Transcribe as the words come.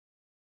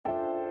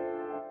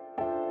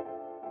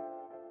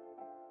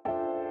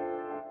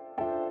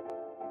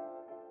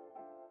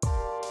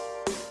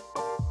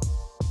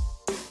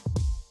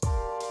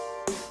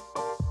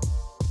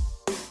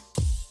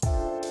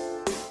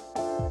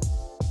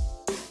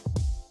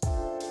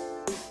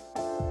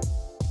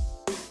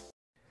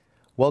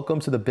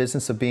Welcome to the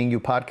Business of Being You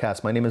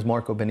podcast. My name is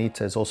Marco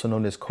Benitez, also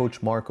known as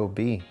Coach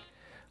MarcoB.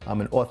 I'm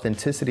an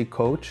authenticity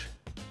coach,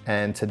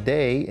 and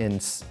today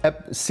in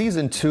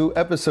season 2,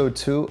 episode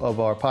 2 of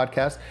our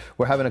podcast,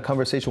 we're having a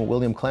conversation with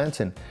William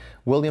Clanton.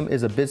 William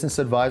is a business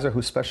advisor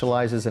who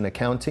specializes in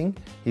accounting.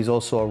 He's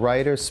also a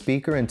writer,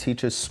 speaker, and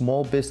teaches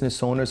small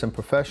business owners and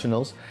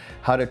professionals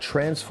how to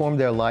transform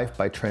their life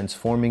by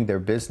transforming their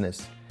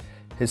business.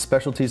 His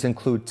specialties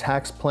include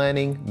tax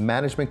planning,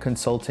 management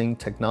consulting,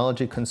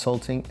 technology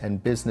consulting,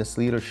 and business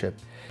leadership.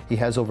 He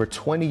has over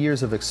 20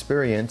 years of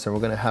experience, and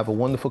we're going to have a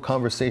wonderful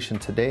conversation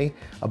today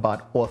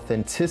about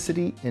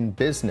authenticity in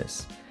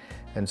business.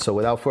 And so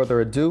without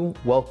further ado,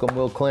 welcome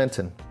Will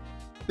Clanton.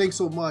 Thanks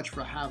so much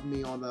for having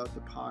me on the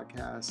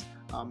podcast,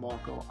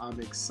 Marco.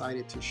 I'm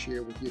excited to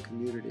share with your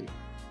community.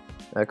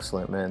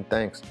 Excellent, man.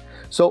 Thanks.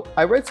 So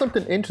I read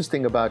something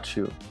interesting about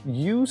you.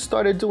 You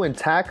started doing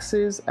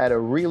taxes at a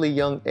really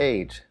young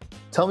age.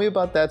 Tell me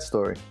about that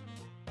story.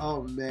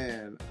 Oh,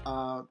 man.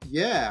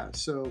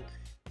 So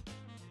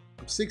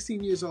I'm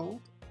 16 years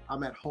old.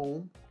 I'm at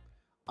home.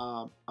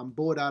 I'm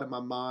bored out of my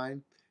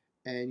mind.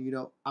 And,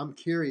 I'm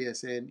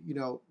curious. And,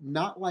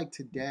 not like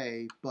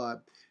today,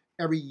 but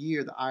every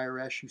year the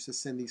IRS used to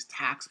send these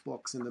tax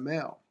books in the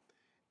mail.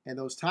 And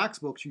those tax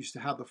books used to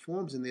have the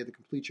forms in there to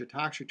complete your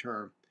tax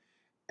return.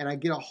 And I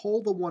get a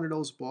hold of one of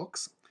those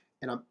books,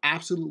 and I'm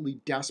absolutely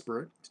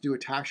desperate to do a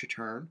tax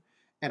return,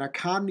 and I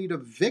kind of need a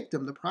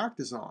victim to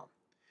practice on.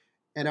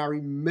 And I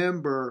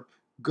remember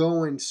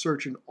going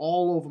searching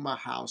all over my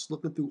house,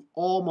 looking through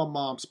all my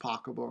mom's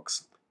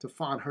pocketbooks to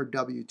find her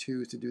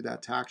W-2s to do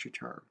that tax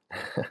return.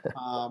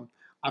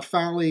 I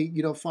finally,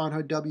 find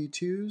her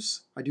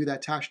W-2s. I do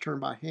that tax return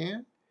by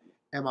hand,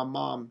 and my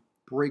mom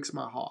breaks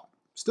my heart.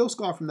 Still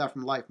scarred from that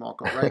from life,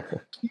 Marco, right?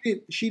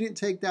 She didn't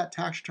take that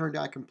tax return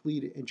that I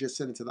completed and just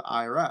send it to the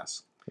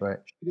IRS. Right.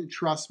 She didn't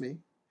trust me.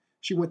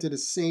 She went to the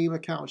same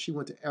account she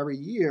went to every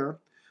year,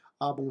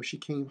 but when she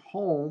came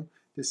home,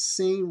 the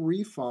same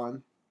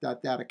refund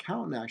that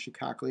accountant actually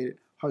calculated,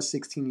 her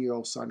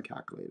 16-year-old son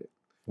calculated.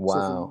 Wow. So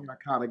from there,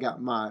 I kind of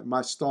got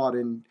my start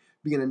in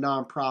being a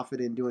nonprofit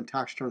and doing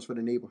tax returns for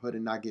the neighborhood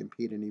and not getting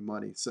paid any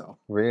money. So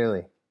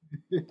really,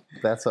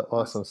 that's an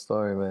awesome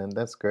story, man.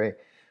 That's great.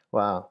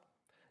 Wow.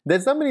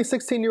 There's not many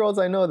 16-year-olds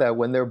I know that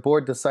when they're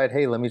bored decide,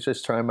 hey, let me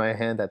just try my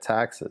hand at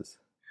taxes.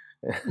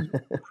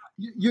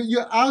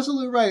 You're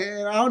absolutely right.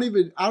 And I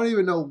don't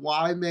even know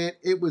why, man.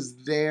 It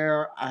was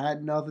there. I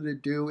had nothing to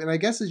do. And I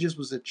guess it just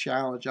was a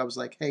challenge. I was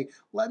like, hey,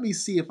 let me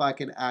see if I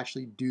can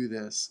actually do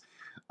this.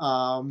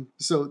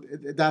 So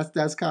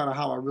that's kind of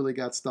how I really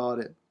got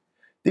started.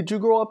 Did you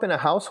grow up in a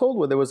household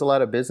where there was a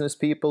lot of business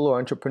people or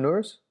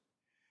entrepreneurs?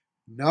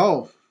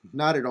 No.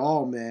 Not at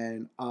all,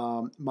 man.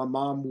 My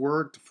mom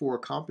worked for a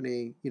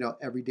company,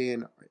 every day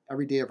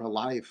of her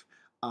life.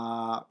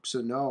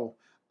 So no,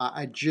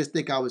 I just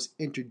think I was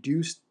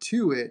introduced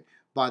to it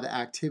by the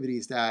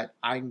activities that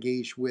I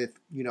engaged with,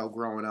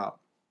 growing up.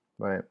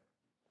 Right.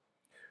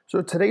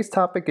 So today's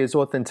topic is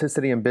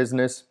authenticity in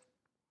business,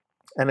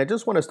 and I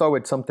just want to start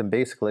with something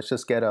basic. Let's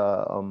just get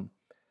a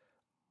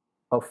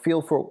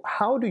feel for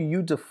how do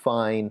you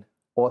define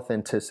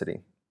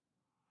authenticity?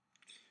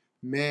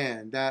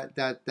 Man,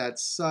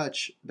 that's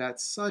such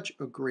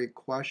a great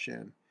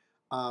question.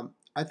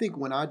 I think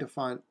when I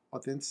define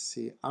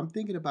authenticity, I'm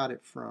thinking about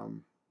it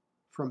from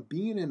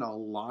being in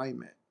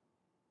alignment,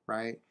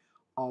 right,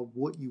 of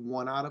what you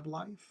want out of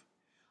life,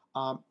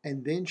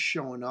 and then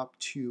showing up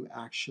to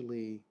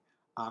actually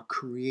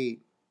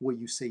create what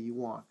you say you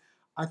want.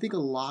 I think a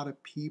lot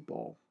of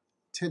people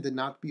tend to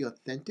not be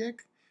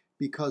authentic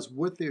because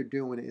what they're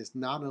doing is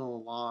not in a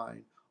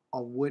line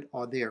of what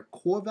are their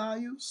core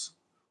values,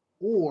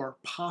 or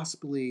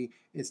possibly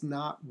it's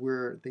not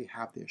where they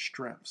have their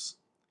strengths.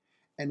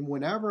 And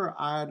whenever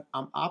I'm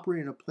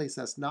operating in a place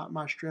that's not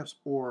my strengths,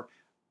 or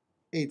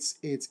it's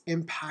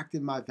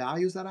impacted my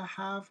values that I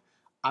have,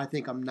 I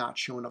think I'm not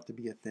showing up to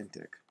be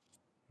authentic.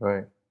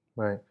 Right,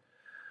 right.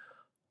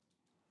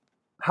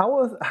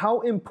 How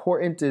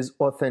important is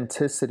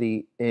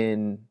authenticity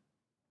in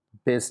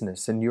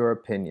business, in your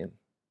opinion?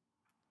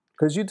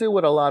 Because you deal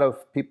with a lot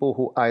of people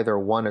who either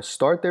want to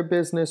start their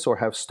business or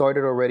have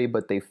started already,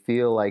 but they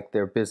feel like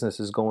their business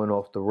is going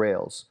off the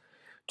rails.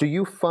 Do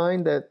you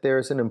find that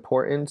there's an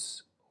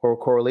importance or a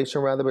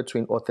correlation rather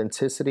between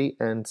authenticity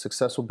and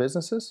successful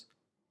businesses?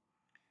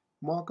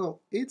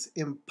 Marco, it's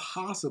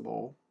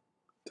impossible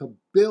to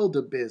build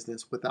a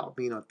business without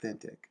being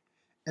authentic.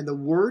 And the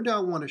word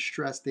I want to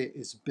stress there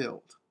is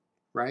build,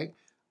 right?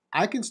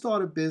 I can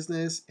start a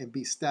business and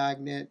be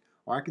stagnant,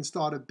 or I can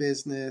start a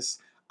business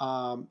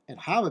and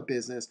have a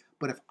business.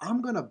 But if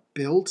I'm going to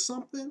build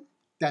something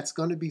that's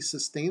going to be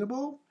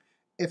sustainable,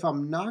 if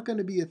I'm not going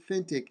to be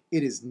authentic,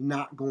 it is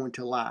not going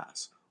to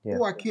last. Yeah.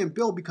 Or I can't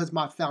build because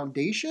my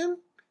foundation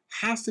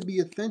has to be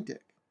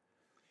authentic.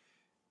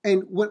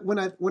 And when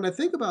I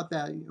think about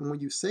that, and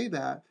when you say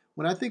that,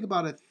 when I think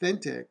about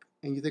authentic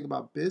and you think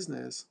about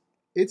business,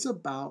 it's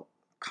about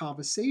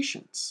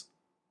conversations.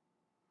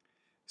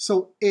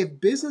 So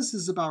if business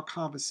is about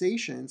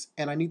conversations,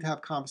 and I need to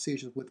have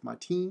conversations with my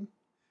team,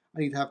 I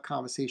need to have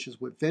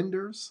conversations with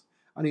vendors.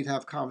 I need to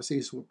have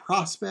conversations with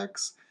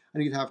prospects. I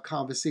need to have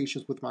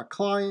conversations with my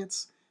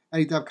clients. I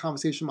need to have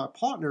conversations with my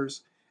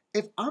partners.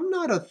 If I'm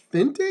not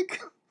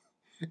authentic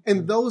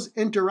in those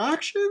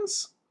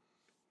interactions,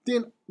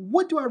 then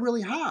what do I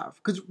really have?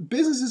 Because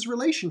business is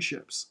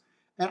relationships.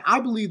 And I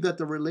believe that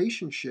the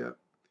relationship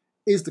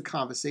is the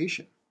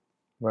conversation.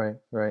 Right,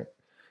 right.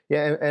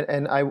 Yeah,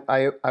 and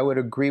I would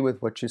agree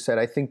with what you said.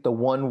 I think the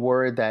one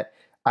word that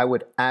I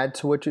would add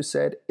to what you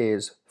said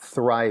is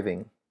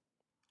thriving,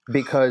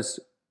 because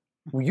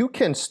you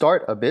can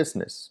start a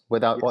business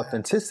without Yes.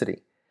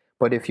 authenticity.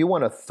 But if you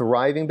want a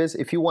thriving business,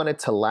 if you want it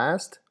to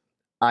last,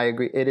 I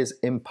agree, it is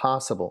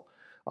impossible.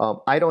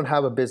 I don't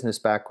have a business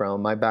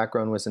background. My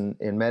background was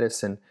in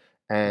medicine, Mhm.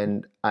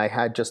 and I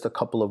had just a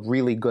couple of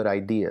really good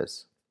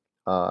ideas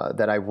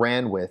that I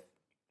ran with,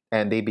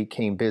 and they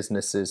became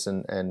businesses,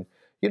 and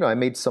I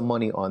made some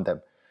money on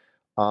them.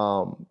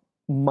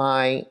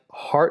 My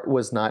heart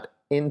was not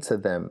into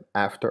them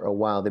after a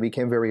while. They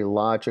became very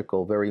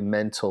logical, very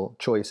mental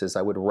choices.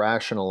 I would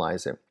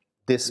rationalize it.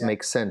 This Yeah.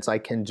 makes sense. I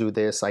can do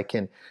this. I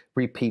can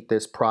repeat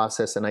this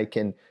process, and I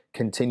can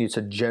continue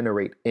to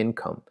generate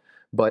income.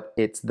 But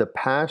it's the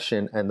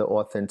passion and the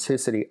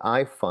authenticity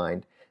I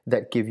find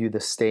that give you the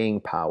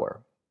staying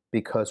power.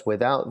 Because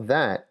without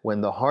that,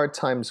 when the hard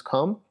times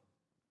come,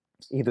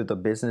 either the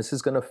business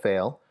is going to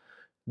fail,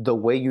 the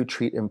way you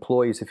treat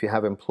employees, if you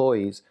have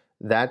employees,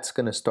 that's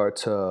going to start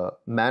to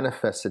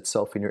manifest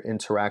itself in your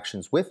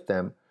interactions with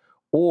them,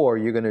 or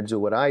you're going to do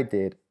what I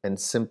did and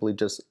simply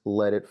just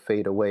let it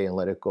fade away and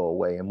let it go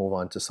away and move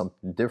on to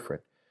something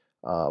different.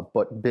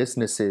 But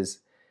businesses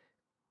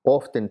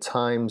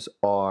oftentimes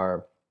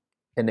are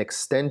an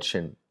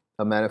extension,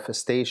 a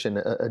manifestation,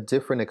 a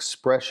different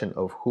expression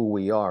of who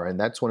we are. And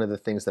that's one of the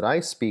things that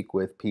I speak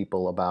with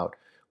people about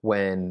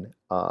when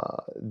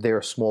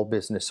they're small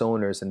business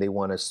owners and they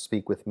want to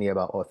speak with me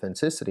about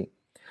authenticity.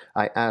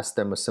 I asked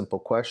them a simple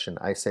question.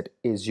 I said,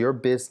 is your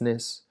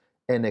business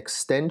an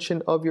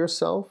extension of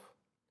yourself?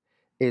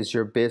 Is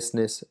your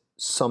business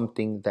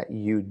something that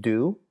you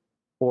do?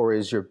 Or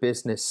is your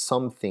business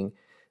something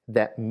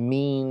that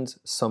means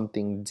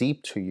something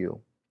deep to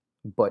you,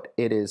 but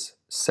it is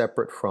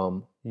separate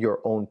from your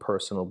own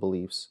personal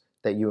beliefs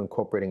that you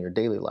incorporate in your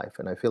daily life?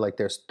 And I feel like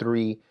there's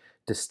three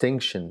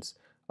distinctions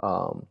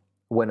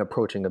when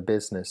approaching a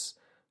business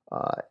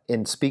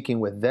in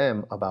speaking with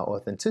them about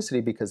authenticity,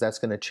 because that's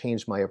going to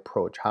change my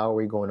approach. How are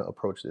we going to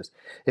approach this?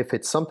 If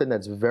it's something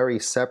that's very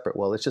separate,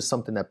 well, it's just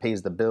something that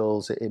pays the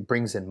bills. It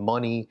brings in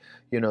money.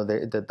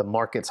 The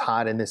market's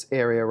hot in this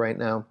area right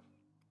now.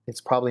 It's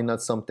probably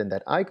not something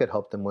that I could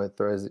help them with.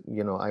 Or as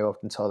I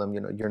often tell them,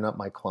 you're not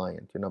my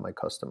client, you're not my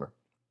customer.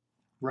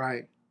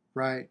 Right,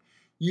 right.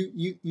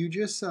 You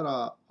just said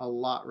a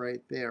lot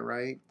right there,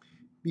 right?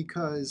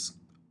 Because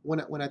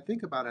when I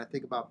think about it, I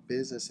think about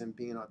business and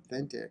being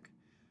authentic.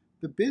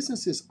 The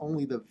business is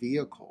only the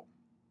vehicle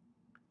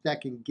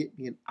that can get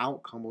me an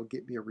outcome or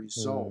get me a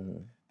result.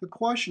 Mm, The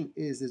question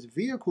is, this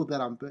vehicle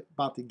that I'm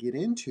about to get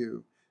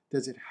into,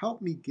 does it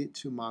help me get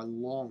to my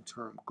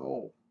long-term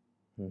goal,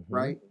 hmm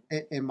right?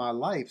 In my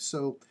life.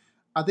 So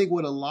I think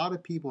what a lot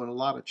of people and a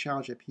lot of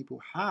challenge that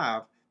people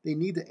have, they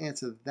need to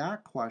answer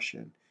that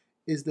question.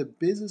 Is the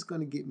business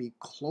going to get me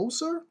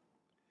closer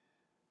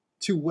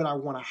to what I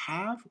want to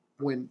have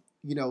when,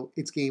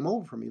 it's game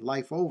over for me,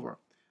 life over?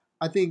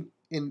 I think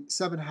in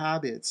Seven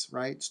Habits,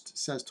 right,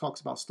 says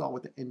talks about start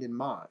with the end in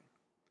mind.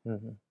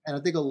 hmm And I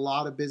think a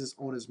lot of business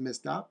owners miss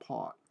that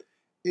part.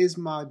 Is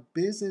my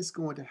business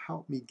going to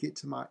help me get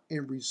to my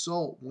end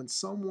result when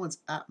someone's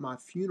at my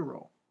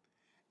funeral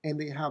and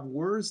they have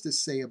words to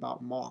say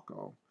about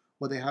Marco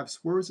or they have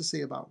words to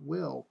say about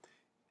Will?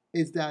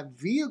 Is that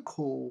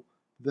vehicle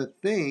the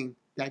thing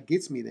that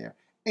gets me there?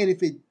 And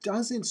if it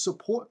doesn't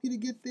support me to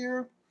get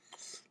there,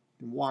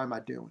 then why am I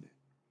doing it?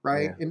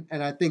 Right? Yeah.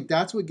 And I think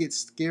that's what gets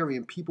scary,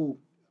 and people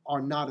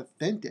are not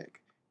authentic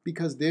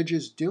because they're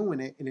just doing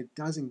it and it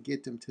doesn't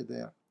get them to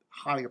their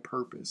higher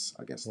purpose.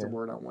 I guess is the Yeah.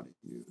 word I want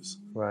to use.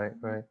 Right.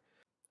 Right.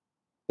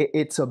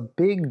 It's a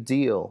big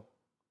deal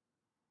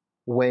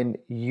when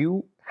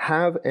you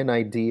have an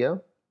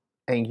idea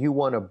and you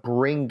want to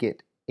bring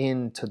it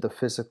into the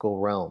physical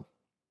realm,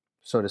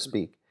 so to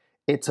speak.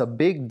 It's a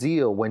big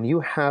deal when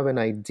you have an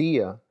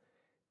idea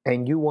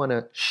and you want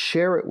to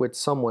share it with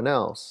someone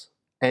else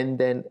and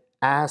then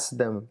ask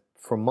them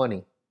for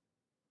money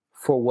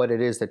for what it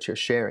is that you're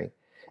sharing.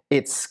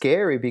 It's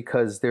scary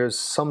because there's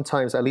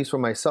sometimes, at least for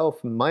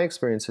myself, my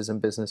experiences in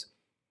business,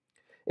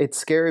 it's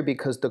scary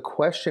because the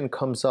question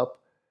comes up,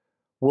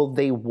 will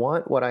they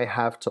want what I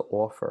have to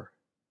offer?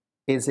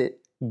 Is it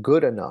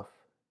good enough?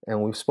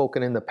 And we've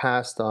spoken in the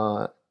past,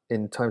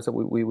 in times that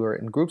we were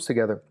in groups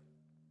together,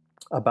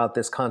 about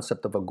this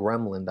concept of a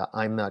gremlin, the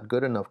I'm not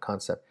good enough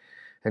concept.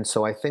 And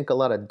so I think a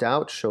lot of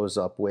doubt shows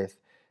up with,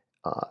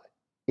 uh,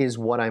 is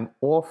what I'm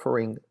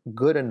offering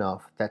good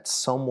enough that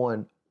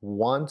someone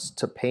wants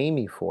to pay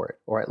me for it,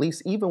 or at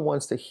least even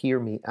wants to hear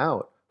me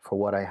out for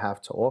what I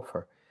have to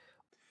offer?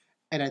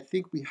 And I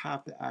think we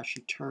have to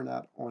actually turn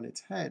that on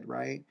its head,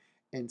 right?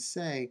 And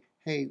say,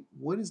 hey,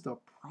 what is the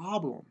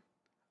problem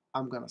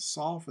I'm going to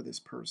solve for this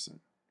person?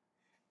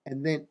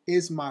 And then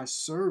is my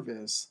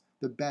service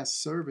the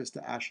best service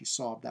to actually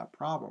solve that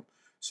problem?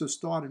 So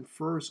starting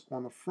first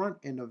on the front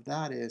end of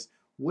that is,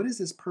 what is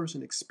this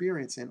person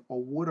experiencing,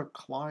 or what are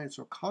clients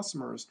or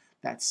customers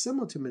that's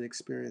similar to me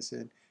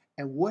experiencing,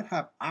 and what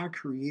have I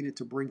created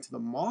to bring to the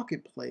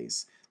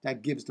marketplace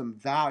that gives them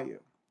value?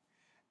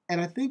 And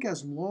I think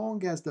as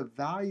long as the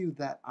value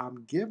that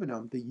I'm giving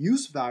them, the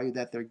use value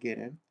that they're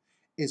getting,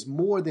 is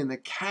more than the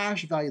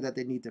cash value that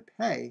they need to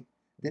pay,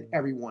 then Mm.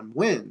 everyone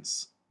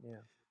wins. Yeah.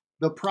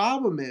 The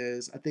problem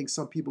is, I think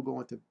some people go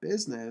into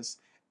business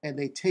and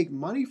they take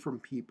money from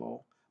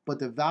people, but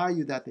the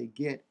value that they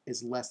get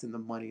is less than the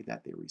money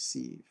that they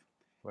receive.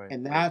 Right.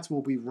 And that's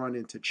where we run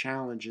into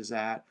challenges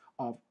at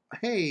of,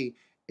 hey,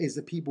 is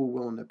the people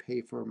willing to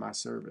pay for my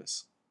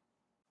service?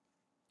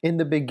 In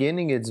the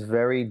beginning, it's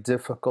very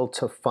difficult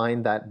to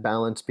find that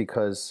balance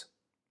because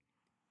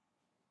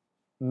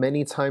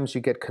many times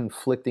you get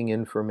conflicting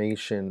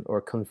information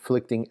or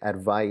conflicting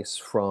advice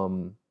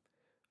from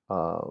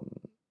um,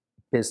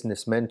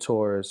 business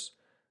mentors,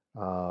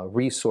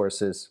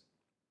 resources.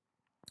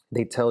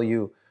 They tell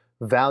you,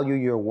 value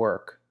your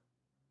work.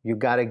 You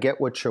got to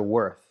get what you're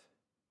worth.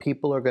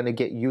 People are going to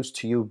get used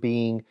to you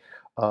being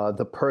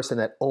the person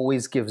that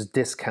always gives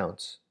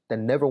discounts, that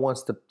never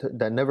wants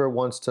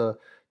to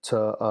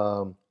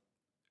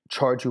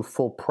charge you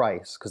full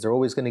price because they're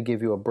always going to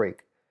give you a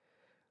break.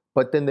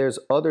 But then there's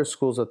other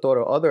schools of thought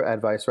or other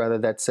advice rather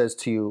that says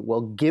to you,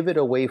 well, give it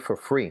away for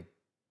free.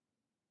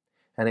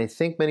 And I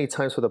think many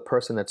times for the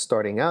person that's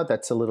starting out,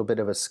 that's a little bit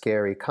of a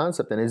scary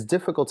concept and it's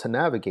difficult to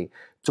navigate.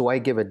 Do I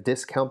give a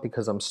discount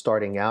because I'm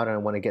starting out and I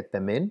want to get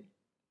them in?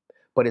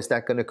 But is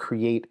that going to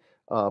create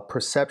a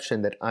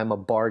perception that I'm a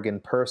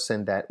bargain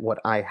person, that what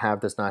I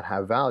have does not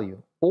have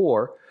value?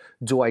 Or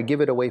do I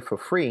give it away for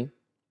free?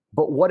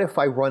 But what if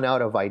I run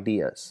out of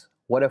ideas?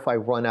 What if I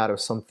run out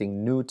of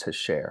something new to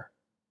share?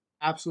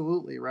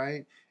 Absolutely,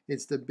 right?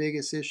 It's the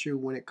biggest issue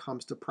when it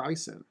comes to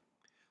pricing,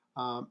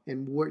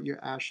 and what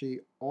you're actually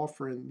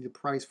offering, the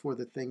price for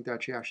the thing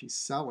that you're actually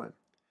selling.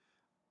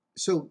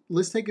 So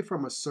let's take it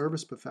from a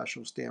service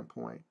professional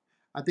standpoint.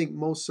 I think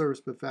most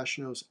service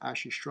professionals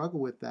actually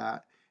struggle with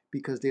that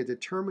because they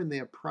determine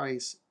their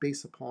price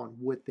based upon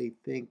what they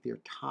think their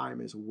time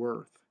is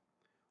worth,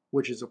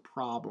 which is a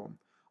problem.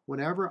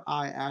 Whenever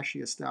I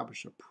actually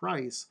establish a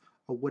price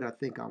of what I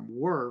think I'm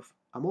worth,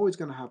 I'm always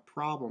going to have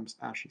problems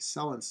actually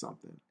selling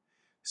something.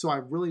 So I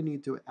really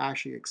need to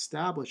actually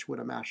establish what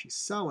I'm actually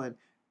selling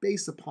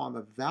based upon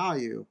the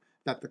value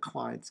that the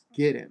client's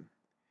getting.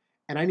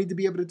 And I need to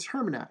be able to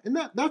determine that. And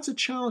that's a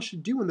challenge to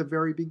do in the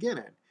very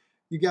beginning.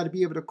 You got to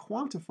be able to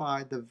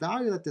quantify the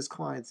value that this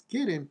client's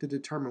getting to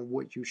determine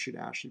what you should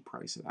actually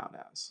price it out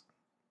as.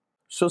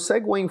 So,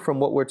 segueing from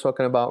what we're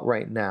talking about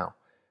right now,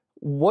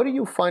 what do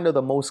you find are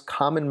the most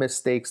common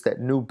mistakes that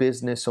new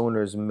business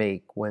owners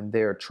make when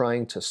they're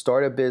trying to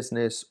start a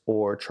business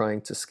or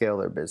trying to scale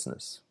their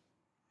business?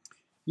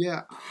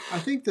 Yeah, I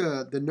think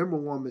the number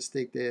one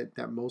mistake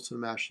that most of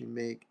them actually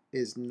make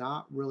is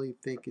not really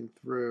thinking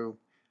through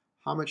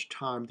how much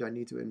time do I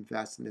need to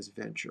invest in this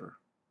venture,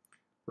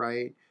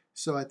 right?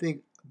 So I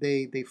think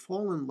they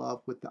fall in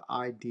love with the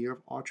idea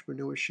of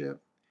entrepreneurship.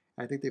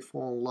 I think they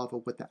fall in love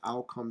with what the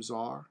outcomes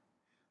are,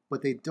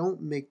 but they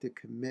don't make the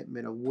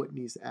commitment of what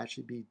needs to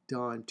actually be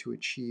done to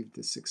achieve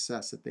the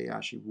success that they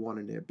actually want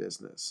in their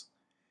business.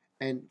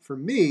 And for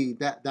me,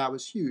 that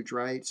was huge,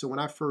 right? So when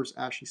I first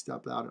actually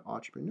stepped out in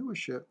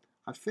entrepreneurship,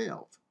 I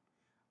failed.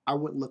 I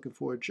went looking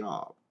for a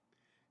job.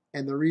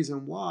 And the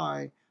reason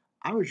why,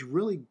 I was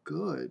really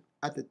good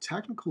at the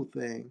technical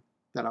thing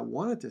that I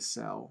wanted to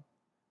sell,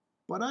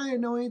 but I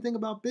didn't know anything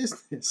about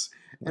business.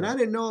 And I Right.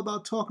 didn't know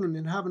about talking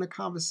and having a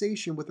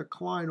conversation with a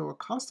client or a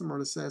customer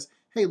that says,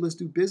 hey, let's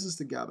do business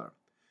together.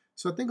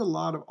 So I think a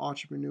lot of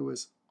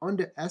entrepreneurs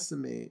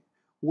underestimate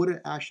what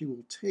it actually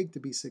will take to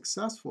be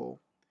successful,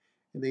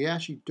 and they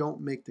actually don't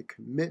make the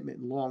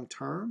commitment long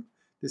term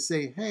to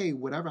say, hey,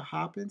 whatever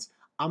happens,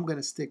 I'm going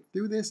to stick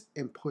through this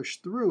and push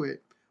through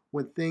it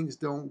when things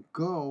don't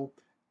go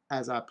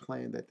as I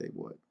planned that they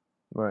would.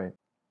 Right.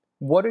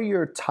 What are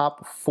your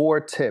top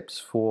four tips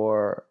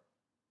for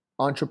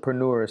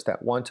entrepreneurs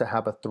that want to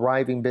have a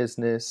thriving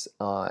business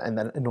and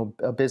then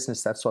a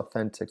business that's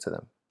authentic to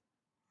them?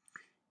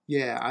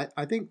 Yeah,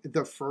 I think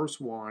the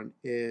first one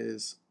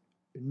is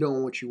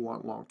knowing what you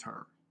want long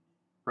term,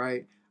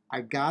 right? I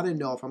got to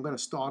know if I'm going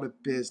to start a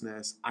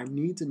business, I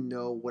need to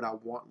know what I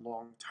want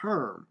long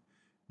term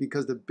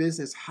because the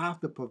business have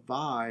to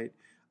provide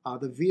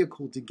the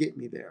vehicle to get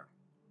me there.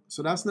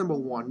 So that's number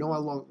one, know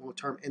long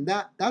term, and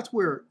that's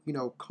where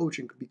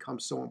coaching can become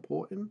so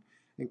important,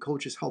 and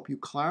coaches help you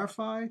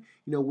clarify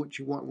what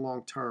you want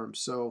long term.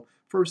 So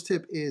first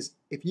tip is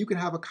if you can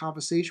have a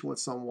conversation with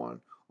someone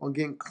on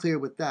getting clear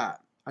with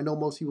that. I know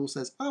most people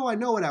says, "Oh, I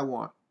know what I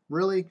want."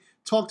 Really,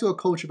 talk to a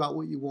coach about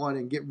what you want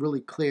and get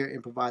really clear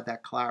and provide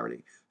that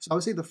clarity. So I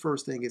would say the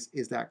first thing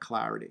is that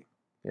clarity.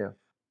 Yeah.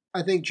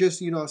 I think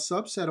just, a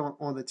subset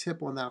on the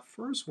tip on that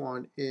first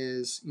one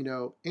is,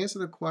 answer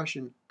the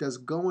question, does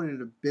going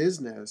into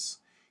business,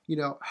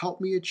 help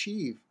me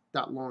achieve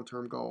that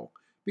long-term goal?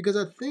 Because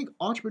I think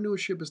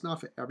entrepreneurship is not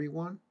for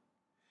everyone.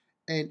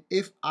 And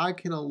if I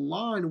can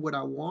align what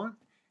I want,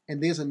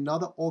 and there's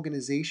another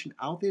organization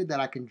out there that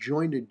I can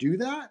join to do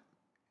that,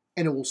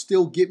 and it will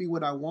still get me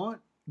what I want,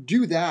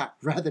 do that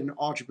rather than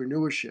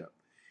entrepreneurship.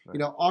 Right.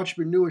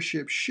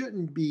 Entrepreneurship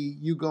shouldn't be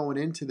you going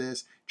into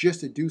this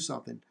just to do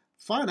something.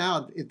 Find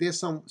out if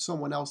there's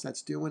someone else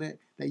that's doing it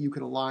that you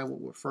can align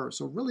with first.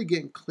 So really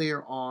getting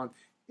clear on,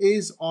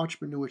 is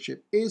entrepreneurship,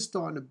 is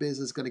starting a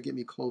business going to get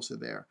me closer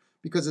there?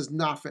 Because it's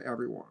not for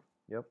everyone.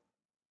 Yep.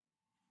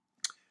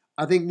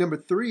 I think number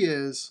 3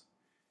 is,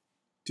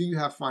 do you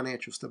have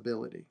financial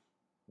stability?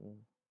 Mm.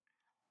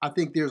 I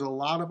think there's a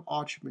lot of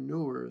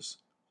entrepreneurs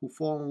who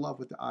fall in love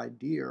with the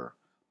idea,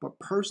 but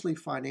personally,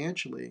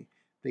 financially,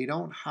 they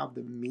don't have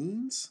the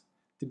means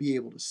to be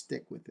able to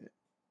stick with it,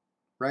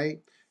 right?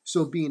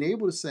 So being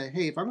able to say,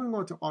 hey, if I'm going to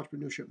go into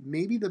entrepreneurship,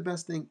 maybe the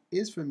best thing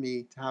is for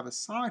me to have a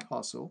side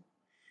hustle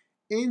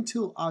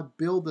until I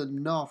build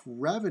enough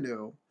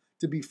revenue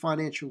to be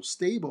financially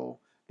stable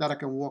that I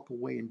can walk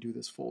away and do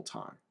this full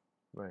time.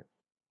 Right.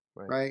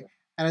 Right.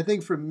 And I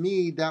think for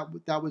me,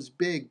 that was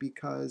big,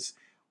 because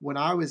when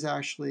I was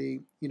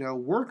actually,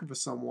 working for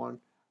someone,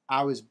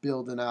 I was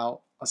building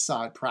out a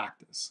side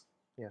practice.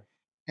 Yeah.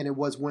 And it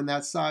was when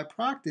that side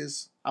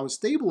practice, I was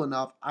stable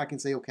enough, I can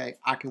say, okay,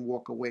 I can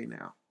walk away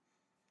now.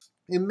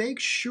 And make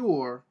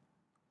sure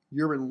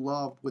you're in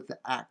love with the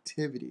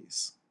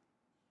activities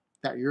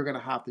that you're going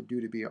to have to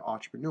do to be an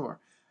entrepreneur.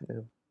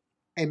 Yeah.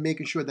 And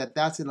making sure that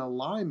that's in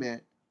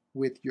alignment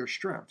with your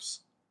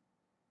strengths,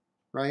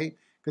 right?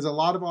 Because a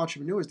lot of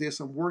entrepreneurs, there's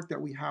some work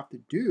that we have to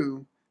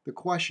do. The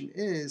question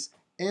is,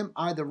 am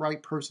I the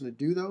right person to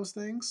do those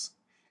things?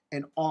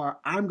 And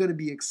I'm going to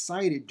be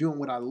excited doing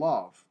what I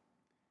love?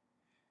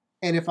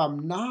 And if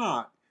I'm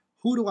not,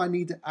 who do I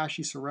need to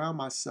actually surround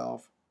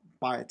myself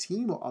by, a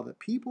team or other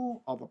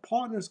people, other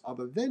partners,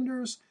 other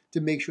vendors,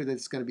 to make sure that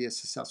it's going to be a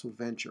successful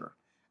venture?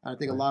 And I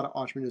think a lot of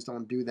entrepreneurs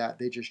don't do that.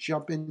 They just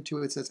jump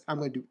into it, says, I'm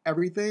going to do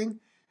everything.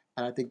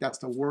 And I think that's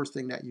the worst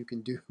thing that you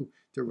can do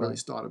to really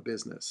start a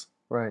business.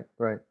 Right.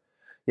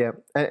 Yeah.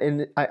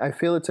 And I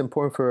feel it's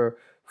important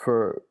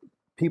for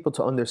people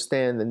to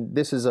understand, and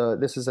this is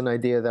an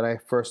idea that I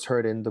first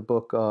heard in the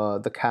book,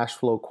 The Cash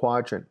Flow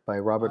Quadrant by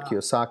Robert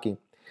Kiyosaki.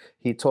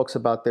 He talks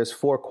about there's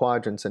 4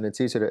 quadrants, and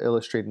it's easier to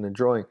illustrate in a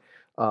drawing.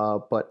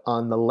 But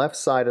on the left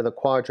side of the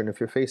quadrant, if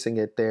you're facing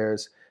it,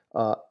 there's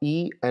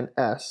E and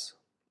S.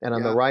 And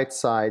on the right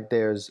side,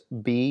 there's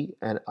B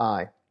and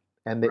I.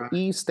 And the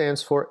E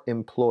stands for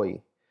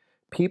employee.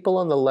 People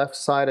on the left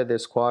side of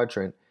this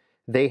quadrant,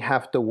 they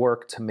have to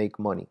work to make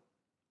money.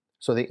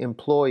 So the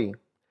employee,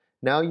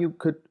 now you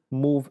could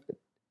move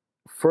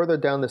further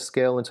down the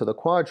scale into the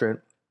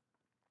quadrant,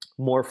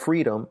 more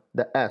freedom.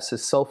 The S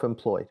is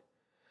self-employed.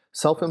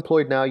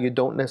 Self-employed, now you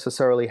don't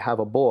necessarily have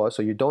a boss,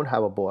 or you don't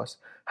have a boss.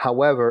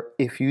 However,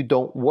 if you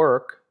don't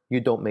work, you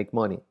don't make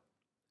money.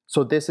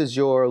 So this is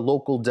your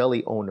local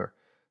deli owner,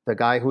 the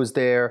guy who's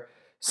there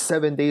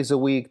 7 days a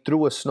week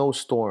through a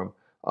snowstorm.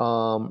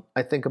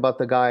 I think about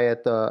the guy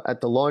at the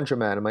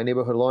laundromat, in my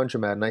neighborhood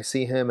laundromat, and I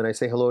see him and I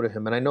say hello to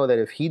him, and I know that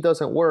if he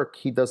doesn't work,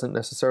 he doesn't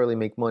necessarily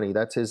make money.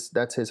 That's his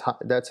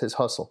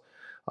hustle.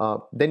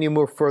 Then you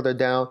move further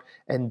down,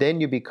 and then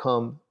you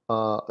become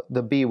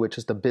the B, which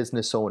is the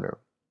business owner.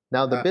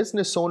 Now, the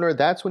business owner,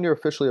 that's when you're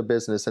officially a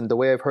business. And the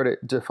way I've heard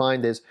it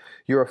defined is,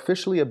 you're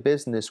officially a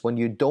business when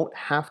you don't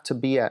have to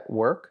be at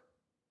work,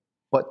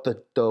 but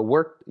the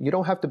work, you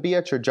don't have to be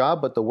at your job,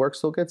 but the work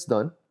still gets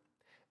done,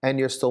 and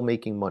you're still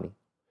making money.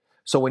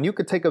 So when you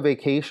could take a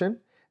vacation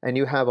and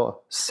you have a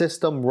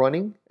system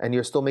running and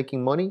you're still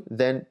making money,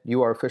 then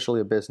you are officially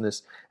a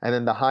business. And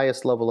then the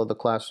highest level of the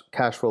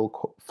cash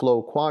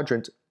flow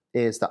quadrant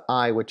is the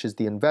I, which is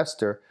the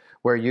investor,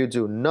 where you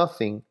do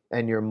nothing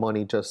and your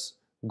money just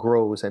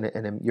grows,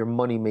 and your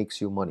money makes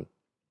you money.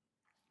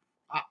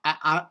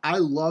 I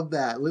love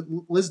that.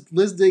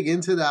 Let's dig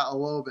into that a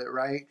little bit,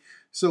 right?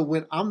 So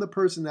when I'm the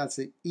person that's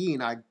an E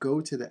and I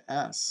go to the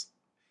S,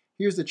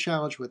 here's the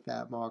challenge with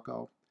that,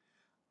 Marco.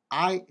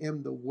 I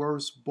am the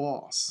worst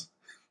boss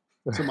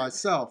to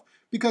myself,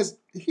 because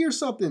here's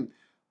something.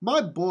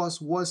 My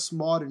boss was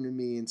smarter than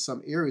me in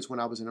some areas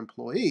when I was an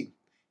employee.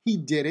 He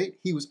did it.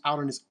 He was out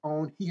on his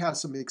own. He has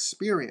some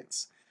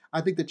experience. I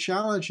think the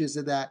challenge is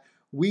that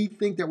we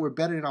think that we're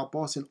better than our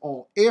boss in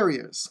all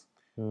areas.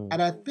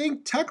 And I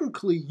think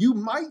technically you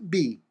might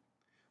be,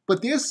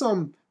 but there's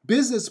some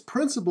business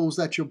principles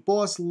that your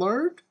boss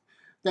learned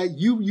that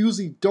you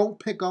usually don't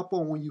pick up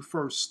on when you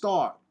first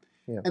start.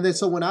 Yeah. And then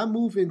so when I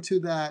move into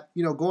that,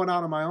 going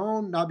out on my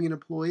own, not being an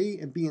employee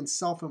and being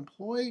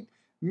self-employed,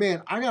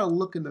 man, I got to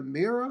look in the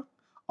mirror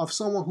of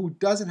someone who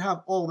doesn't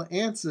have all the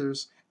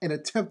answers and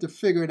attempt to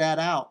figure that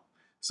out.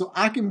 So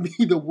I can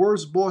be the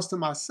worst boss to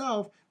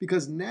myself,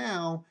 because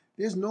now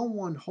there's no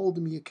one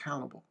holding me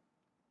accountable,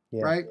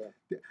 right? Yeah.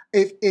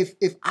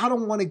 If I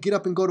don't want to get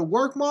up and go to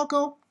work,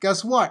 Marco,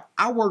 guess what?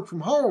 I work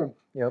from home.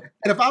 Yep.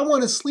 And if I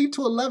want to sleep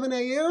till 11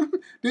 a.m.,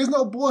 there's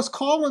no boss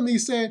calling me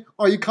saying,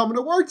 are you coming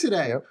to work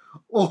today? Yep.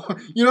 Or,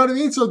 you know what I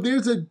mean? So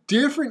there's a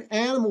different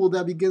animal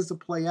that begins to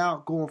play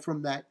out going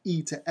from that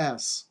E to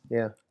S.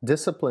 Yeah.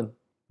 Discipline.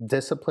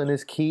 Discipline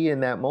is key in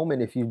that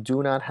moment. If you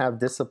do not have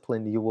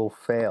discipline, you will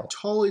fail.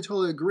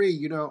 Totally agree.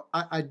 You know,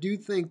 I do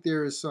think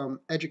there's some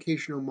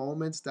educational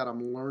moments that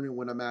I'm learning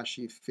when I'm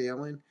actually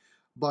failing,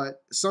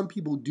 but some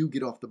people do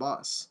get off the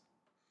bus.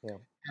 Yeah.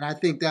 And I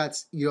think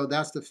that's, you know,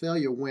 that's the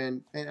failure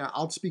when, and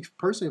I'll speak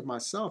personally of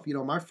myself, you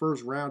know, my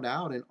first round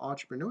out in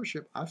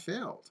entrepreneurship, I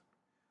failed.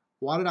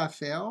 Why did I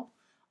fail?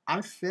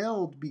 I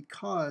failed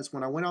because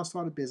when I went out and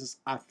started a business,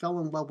 I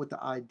fell in love with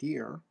the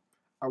idea.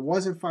 I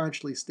wasn't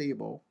financially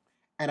stable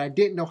and I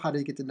didn't know how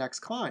to get the next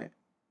client.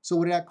 So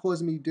what did that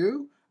cause me to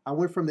do? I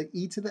went from the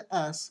E to the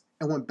S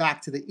and went back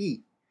to the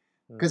E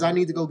because I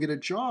need to go get a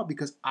job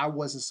because I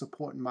wasn't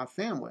supporting my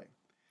family.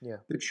 Yeah.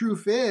 The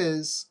truth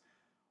is,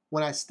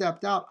 when I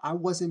stepped out, I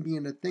wasn't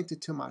being authentic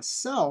to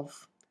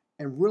myself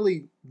and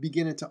really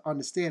beginning to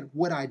understand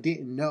what I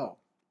didn't know.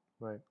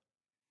 Right.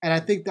 And I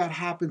think that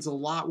happens a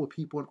lot with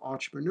people in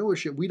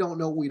entrepreneurship. We don't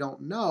know what we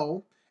don't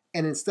know.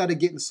 And instead of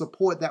getting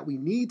support that we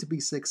need to be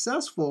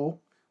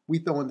successful, we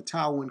throw in the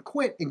towel and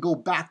quit and go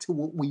back to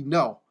what we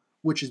know,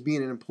 which is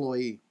being an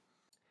employee.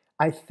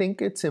 I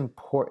think it's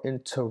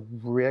important to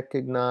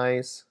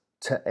recognize,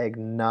 to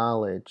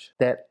acknowledge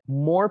that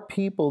more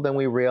people than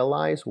we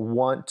realize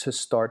want to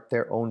start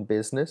their own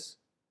business.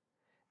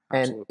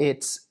 Absolutely. And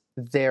it's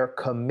their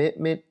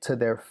commitment to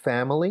their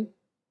family,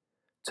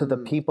 to the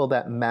people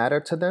that matter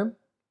to them,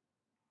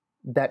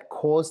 that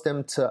cause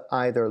them to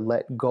either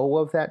let go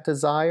of that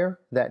desire,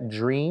 that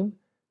dream,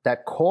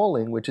 that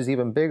calling, which is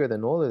even bigger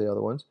than all of the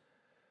other ones,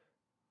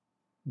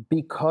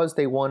 because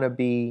they want to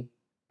be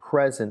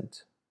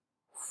present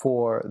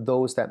for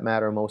those that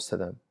matter most to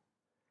them.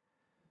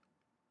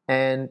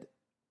 And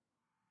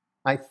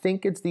I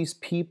think it's these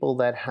people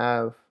that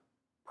have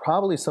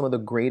probably some of the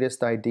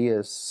greatest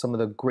ideas, some of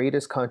the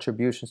greatest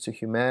contributions to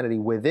humanity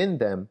within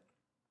them.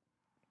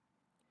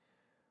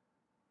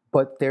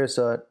 But there's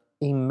an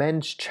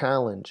immense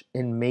challenge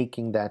in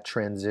making that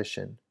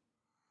transition.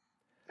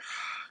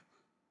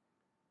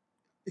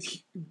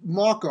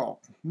 Marco,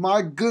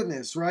 my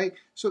goodness, right?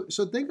 So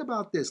think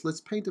about this.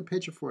 Let's paint a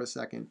picture for a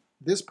second.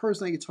 This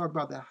person that you talk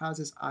about that has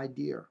this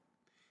idea,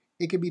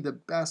 it can be the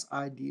best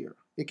idea.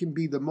 It can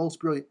be the most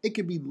brilliant. It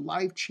can be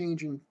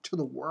life-changing to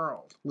the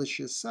world, let's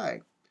just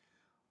say.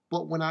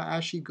 But when I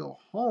actually go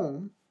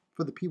home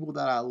for the people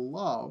that I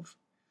love,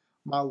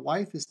 my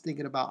wife is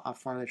thinking about our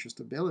financial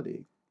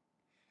stability.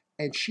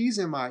 And she's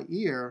in my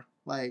ear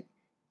like,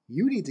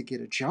 you need to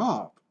get a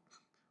job.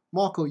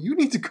 Marco, you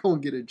need to go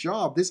and get a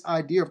job. This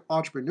idea of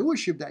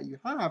entrepreneurship that you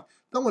have,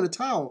 throw in a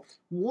towel.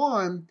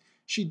 One,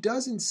 she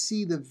doesn't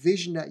see the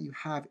vision that you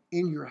have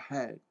in your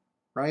head,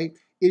 right?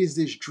 It is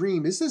this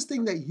dream. It's this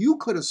thing that you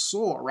could have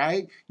saw,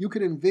 right? You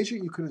could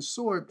envision, you could have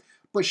saw it,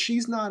 but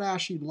she's not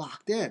actually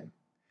locked in.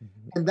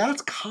 And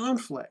that's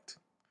conflict.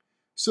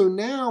 So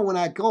now when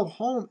I go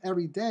home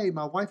every day,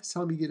 my wife is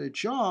telling me to get a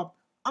job,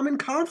 I'm in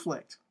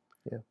conflict.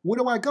 Yeah. Where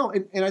do I go?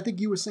 And I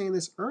think you were saying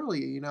this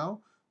earlier, you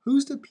know,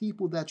 who's the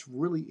people that's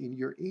really in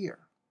your ear?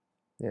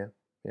 Yeah.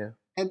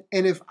 And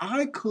if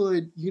I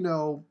could, you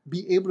know,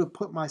 be able to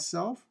put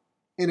myself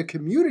in a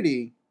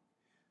community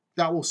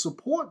that will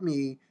support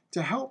me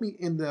to help me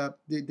in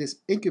this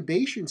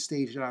incubation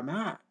stage that I'm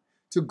at,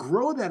 to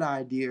grow that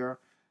idea,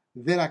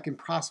 then I can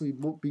possibly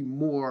be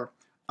more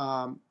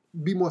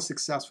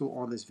successful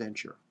on this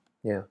venture.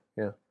 Yeah.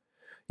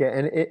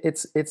 And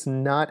it's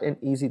not an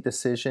easy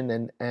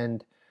decision,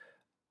 and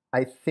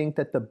I think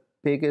that the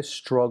biggest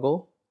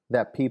struggle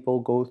that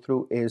people go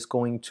through is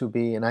going to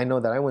be, and I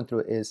know that I went through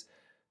it,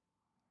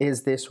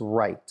 is this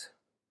right?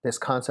 This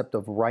concept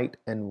of right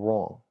and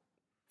wrong.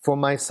 For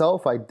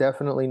myself, I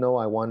definitely know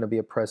I want to be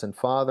a present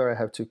father. I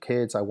have 2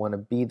 kids. I want to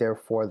be there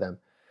for them.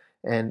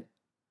 And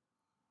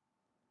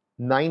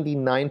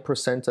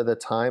 99% of the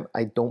time,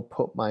 I don't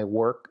put my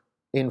work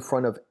in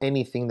front of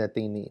anything that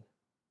they need.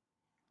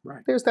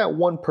 Right. There's that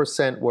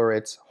 1% where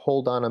it's,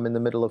 hold on, I'm in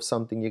the middle of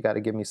something. You got to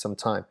give me some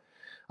time.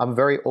 I'm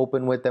very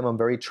open with them. I'm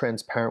very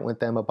transparent with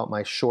them about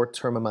my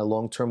short-term and my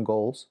long-term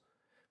goals.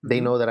 They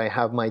know that I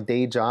have my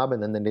day job,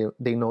 and then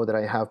they know that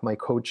I have my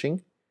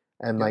coaching.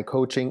 And my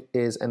coaching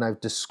is, and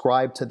I've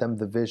described to them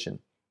the vision,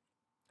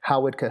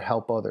 how it could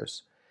help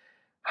others,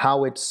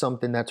 how it's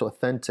something that's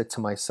authentic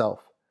to myself,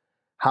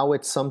 how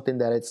it's something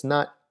that it's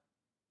not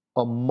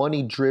a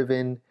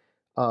money-driven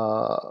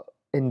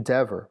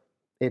endeavor.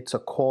 It's a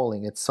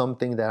calling. It's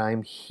something that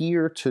I'm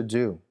here to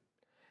do.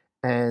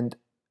 And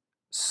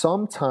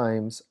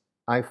sometimes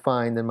I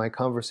find in my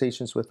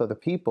conversations with other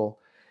people,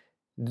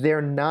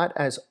 they're not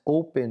as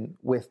open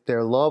with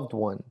their loved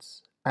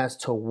ones as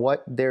to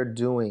what they're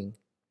doing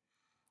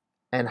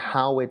and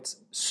how it's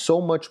so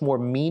much more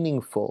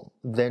meaningful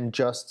than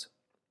just,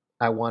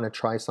 I want to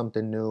try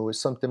something new.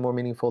 It's something more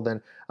meaningful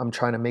than I'm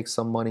trying to make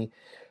some money.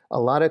 A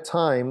lot of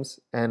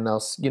times, and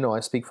I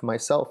speak for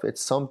myself,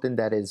 it's something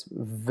that is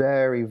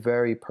very,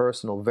 very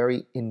personal,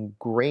 very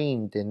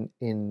ingrained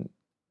in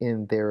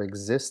in their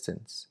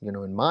existence,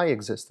 in my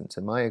existence,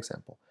 in my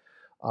example.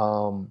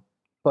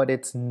 But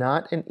it's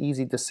not an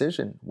easy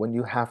decision when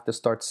you have to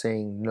start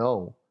saying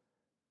no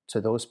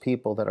to those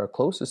people that are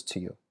closest to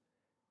you.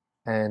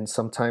 And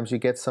sometimes you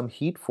get some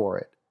heat for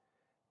it,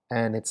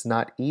 and it's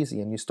not easy,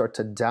 and you start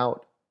to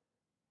doubt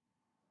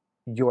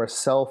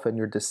yourself and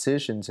your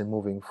decisions in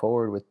moving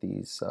forward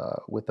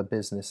with a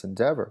business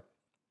endeavor.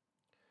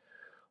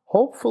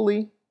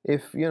 Hopefully,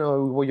 if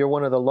you're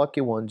one of the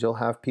lucky ones, you'll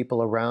have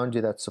people around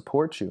you that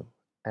support you,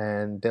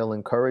 and they'll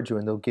encourage you,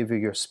 and they'll give you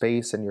your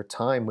space and your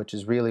time, which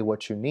is really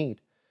what you need.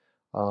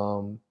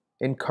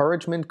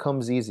 Encouragement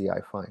comes easy,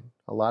 I find.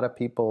 A lot of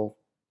people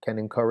can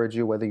encourage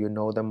you whether you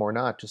know them or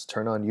not. Just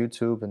turn on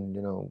YouTube and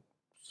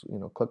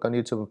click on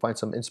YouTube and find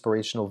some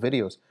inspirational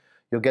videos.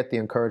 You'll get the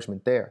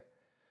encouragement there.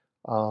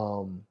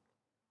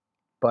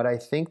 But I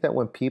think that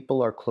when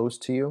people are close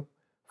to you,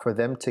 for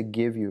them to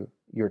give you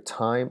your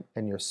time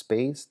and your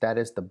space, that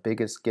is the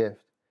biggest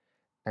gift.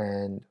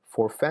 And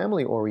for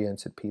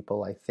family-oriented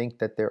people, I think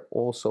that they're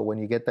also, when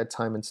you get that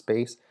time and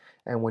space,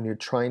 and when you're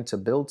trying to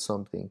build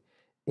something,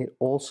 it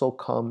also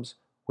comes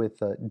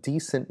with a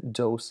decent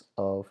dose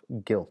of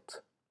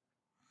guilt.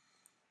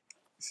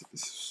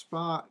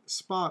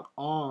 Spot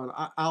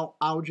on.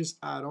 I'll just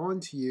add on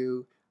to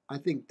you. I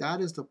think that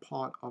is the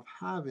part of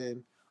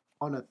having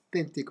an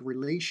authentic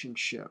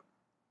relationship,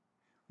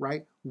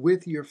 right,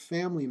 with your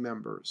family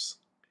members.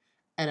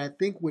 And I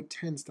think what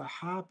tends to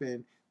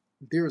happen,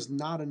 there's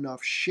not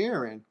enough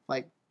sharing.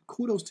 Like,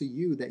 kudos to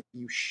you that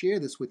you share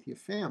this with your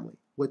family,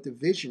 what the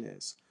vision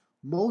is.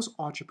 Most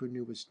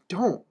entrepreneurs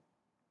don't,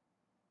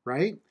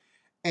 right?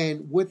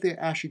 And what they're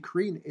actually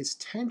creating is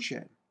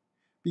tension,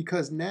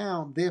 because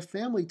now their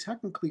family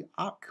technically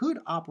could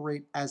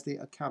operate as their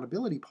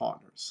accountability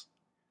partners,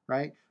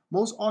 right?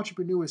 Most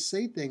entrepreneurs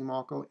say things,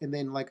 Marco, and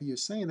then like you're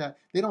saying that,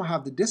 they don't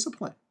have the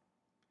discipline.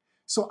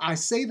 So I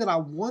say that I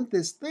want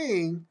this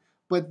thing,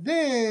 but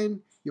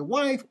then your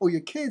wife or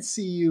your kids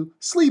see you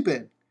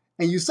sleeping,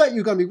 and you said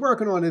you're going to be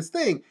working on this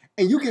thing,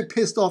 and you get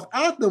pissed off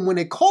at them when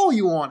they call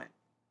you on it.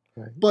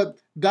 Right. But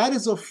that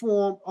is a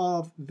form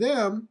of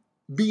them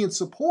being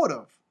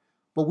supportive.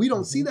 But we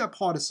don't see that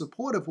part as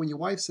supportive when your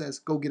wife says,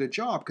 go get a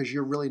job, because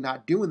you're really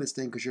not doing this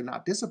thing because you're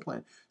not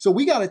disciplined. So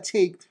we got to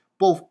take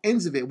both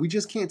ends of it. We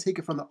just can't take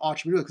it from the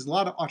entrepreneur, because a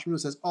lot of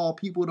entrepreneurs says, oh,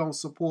 people don't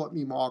support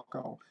me,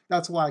 Marco.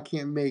 That's why I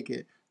can't make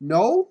it.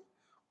 No.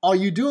 Are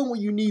you doing what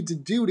you need to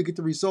do to get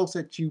the results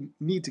that you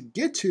need to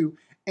get to?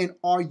 And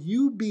are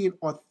you being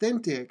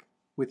authentic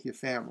with your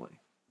family?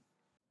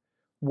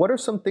 What are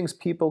some things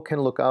people can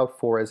look out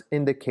for as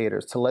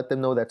indicators to let them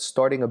know that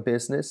starting a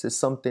business is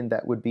something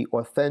that would be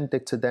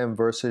authentic to them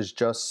versus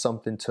just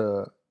something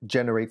to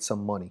generate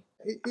some money?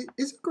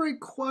 It's a great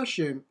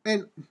question.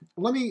 And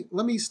let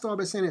me start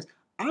by saying this.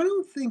 I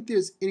don't think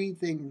there's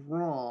anything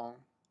wrong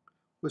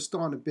with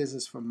starting a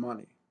business for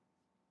money.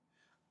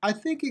 I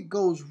think it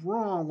goes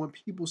wrong when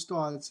people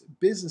start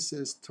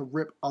businesses to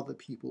rip other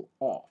people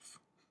off.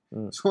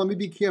 So let me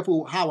be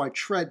careful how I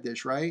tread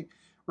this, right?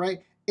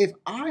 If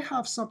I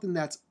have something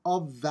that's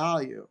of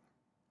value,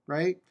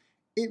 right,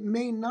 it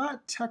may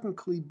not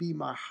technically be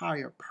my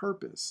higher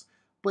purpose,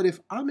 but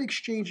if I'm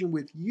exchanging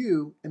with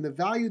you and the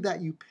value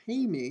that you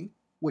pay me,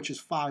 which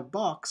is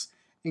 $5,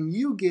 and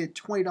you get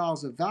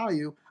 $20 of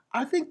value,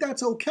 I think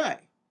that's okay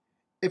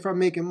if I'm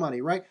making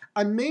money, right?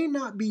 I may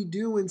not be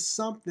doing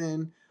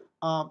something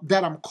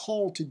that I'm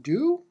called to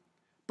do,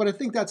 but I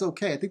think that's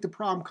okay. I think the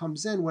problem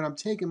comes in when I'm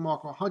taking,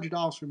 Marco,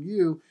 $100 from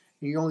you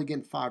and you're only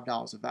getting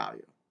 $5 of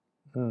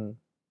value,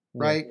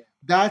 right? Yeah.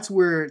 That's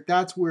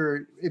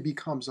where it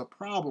becomes a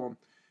problem,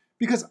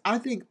 because I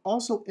think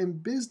also in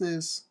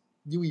business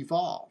you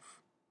evolve,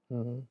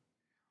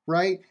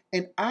 right?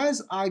 And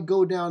as I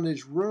go down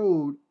this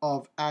road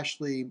of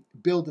actually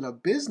building a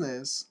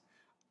business,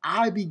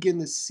 I begin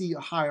to see a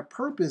higher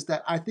purpose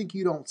that I think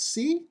you don't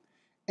see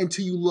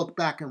until you look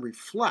back and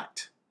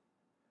reflect.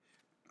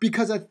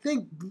 Because I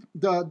think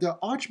the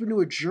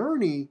entrepreneur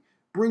journey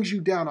brings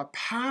you down a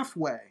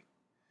pathway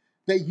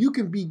that you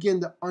can begin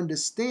to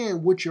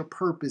understand what your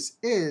purpose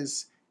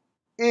is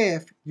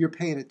if you're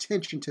paying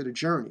attention to the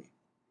journey.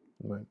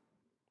 Right.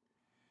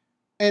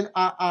 And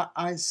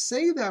I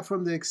say that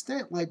from the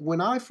extent, like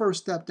when I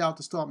first stepped out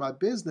to start my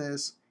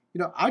business,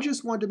 I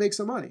just wanted to make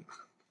some money.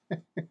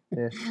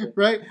 Yeah.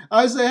 Right?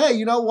 I say, hey,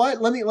 you know what?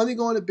 Let me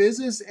go into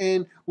business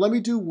and let me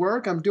do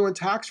work. I'm doing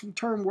tax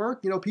return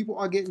work. People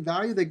are getting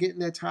value. They're getting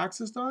their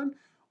taxes done,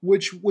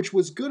 which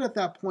was good at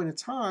that point in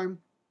time.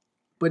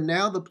 But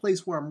now the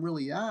place where I'm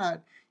really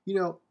at,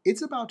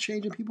 it's about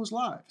changing people's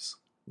lives.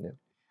 Yeah.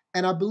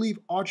 And I believe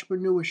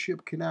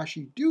entrepreneurship can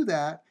actually do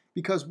that,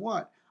 because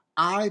what?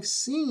 I've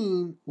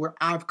seen where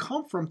I've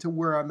come from to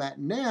where I'm at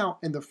now,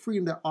 and the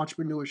freedom that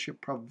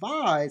entrepreneurship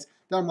provides,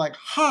 that I'm like,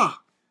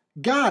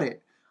 got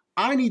it.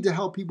 I need to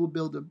help people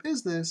build a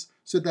business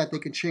so that they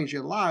can change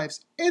their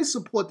lives and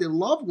support their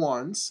loved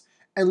ones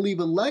and leave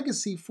a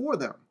legacy for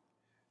them.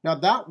 Now,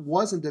 that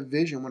wasn't the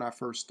vision when I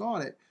first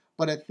started,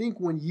 but I think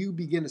when you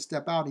begin to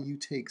step out and you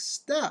take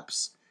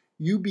steps,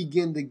 you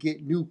begin to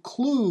get new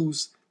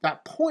clues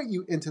that point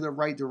you into the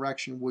right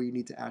direction where you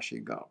need to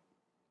actually go.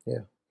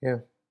 Yeah, yeah,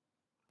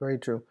 very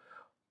true.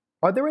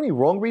 Are there any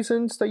wrong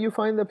reasons that you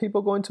find that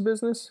people go into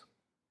business?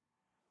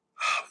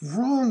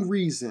 Wrong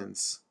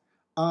reasons.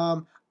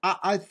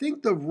 I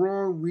think the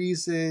wrong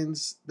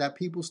reasons that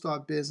people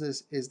start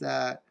business is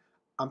that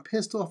I'm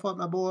pissed off at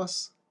my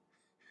boss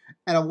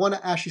and I want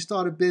to actually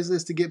start a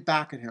business to get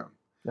back at him.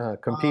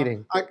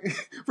 Competing.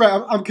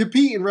 Right, I'm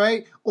competing,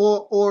 right?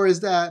 Or is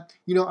that,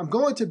 I'm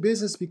going to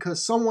business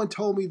because someone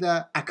told me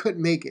that I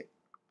couldn't make it.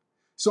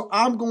 So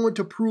I'm going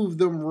to prove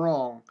them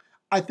wrong.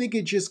 I think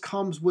it just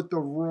comes with the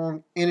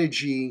wrong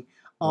energy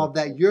of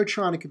that you're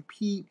trying to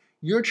compete,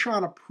 you're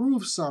trying to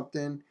prove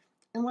something,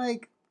 and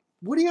like,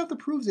 what do you have to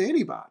prove to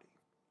anybody?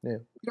 Yeah. You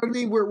know what I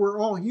mean? We're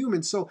all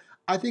human. So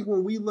I think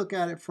when we look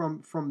at it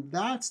from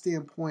that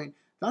standpoint,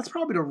 that's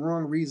probably the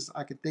wrong reasons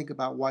I could think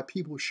about why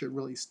people should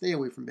really stay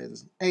away from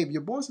business. Hey, if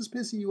your boss is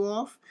pissing you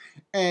off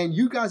and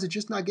you guys are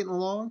just not getting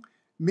along,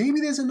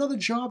 maybe there's another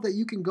job that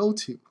you can go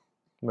to.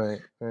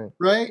 Right?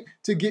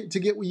 To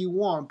get what you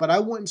want. But I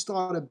wouldn't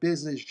start a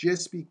business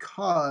just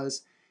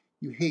because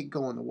you hate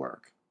going to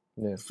work.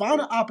 Yeah.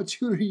 Find an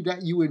opportunity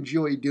that you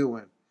enjoy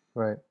doing.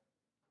 Right.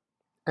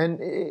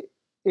 And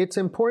it's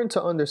important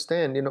to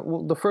understand,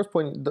 the first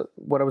point,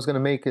 what I was going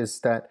to make is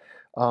that,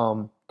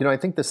 I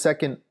think the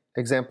second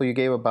example you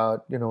gave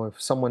about,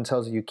 if someone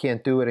tells you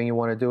can't do it and you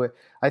want to do it,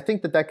 I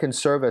think that can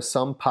serve as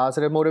some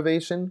positive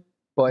motivation.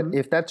 But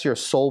if that's your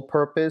sole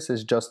purpose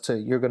is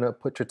you're going to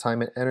put your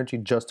time and energy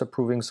just to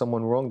proving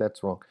someone wrong,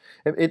 that's wrong.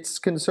 It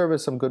can serve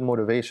as some good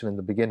motivation in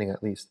the beginning,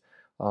 at least.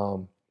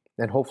 And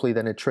hopefully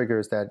then it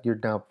triggers that you're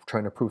now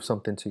trying to prove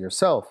something to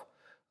yourself,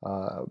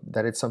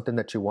 that it's something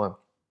that you want.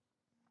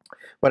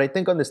 But I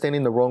think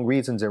understanding the wrong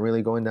reasons and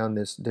really going down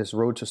this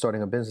road to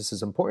starting a business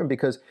is important,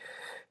 because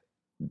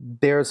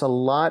there's a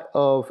lot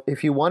of,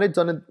 if you want it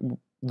done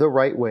the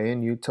right way,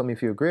 and you tell me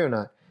if you agree or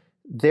not,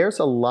 there's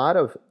a lot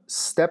of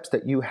steps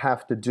that you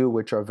have to do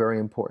which are very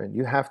important.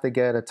 You have to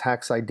get a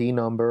tax ID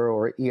number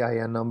or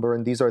EIN number,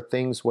 and these are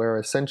things where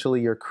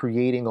essentially you're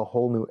creating a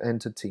whole new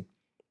entity.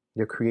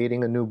 You're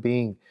creating a new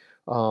being.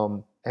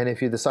 And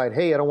if you decide,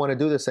 hey, I don't want to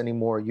do this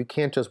anymore, you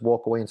can't just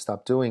walk away and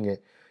stop doing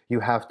it. You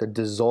have to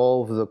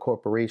dissolve the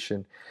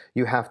corporation.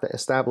 You have to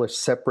establish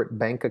separate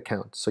bank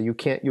accounts. So you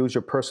can't use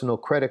your personal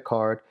credit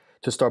card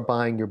to start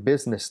buying your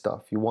business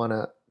stuff. You want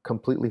to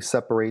completely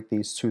separate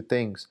these two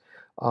things.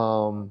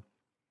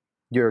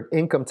 Your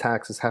income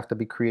taxes have to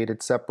be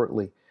created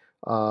separately.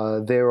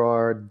 There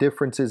are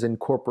differences in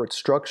corporate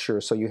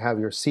structure. So you have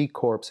your C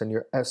Corps and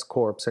your S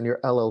Corps and your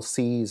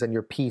LLCs and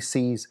your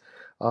PCs.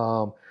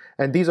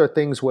 And these are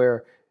things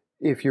where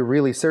if you're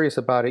really serious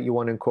about it, you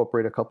want to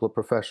incorporate a couple of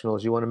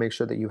professionals. You want to make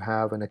sure that you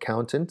have an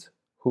accountant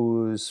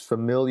who's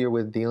familiar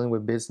with dealing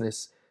with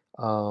business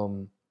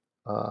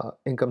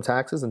income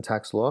taxes and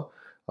tax law.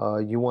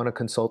 You want to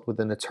consult with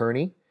an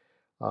attorney.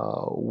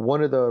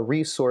 One of the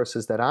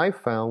resources that I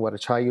found,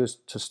 what I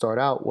used to start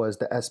out, was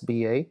the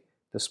SBA,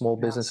 the Small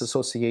Business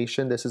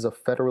Association. This is a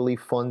federally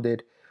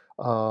funded,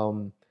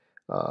 I'll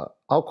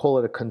call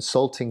it a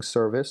consulting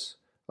service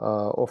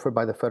offered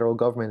by the federal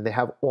government. They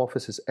have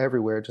offices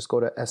everywhere. Just go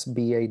to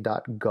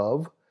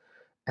sba.gov,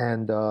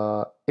 and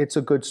it's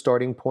a good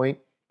starting point.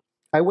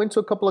 I went to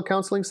a couple of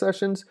counseling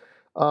sessions,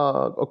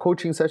 or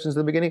coaching sessions in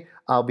the beginning.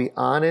 I'll be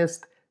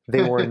honest,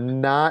 they were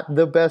not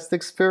the best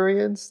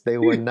experience. They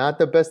were not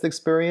the best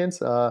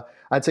experience.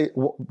 I'd say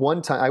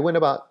one time I went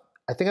about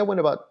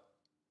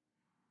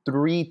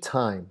 3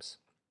 times,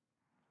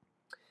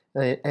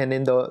 and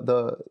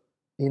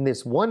in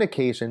this one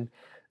occasion,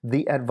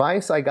 the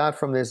advice I got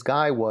from this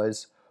guy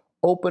was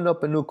open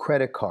up a new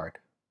credit card.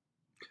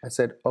 I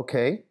said,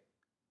 okay,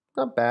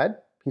 not bad.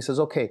 He says,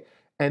 okay,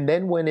 and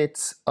then when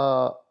it's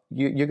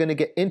you're going to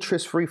get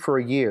interest free for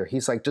a year.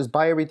 He's like, just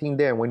buy everything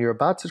there. And when you're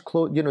about to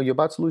close, you're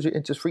about to lose your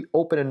interest free,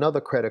 open another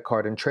credit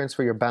card and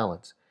transfer your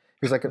balance.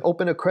 He's like,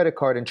 open a credit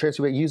card and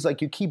transfer it. He's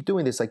like, you keep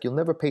doing this, like you'll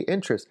never pay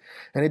interest.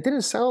 And it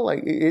didn't sound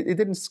like, it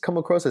didn't come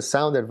across as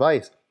sound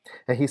advice.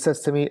 And he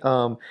says to me,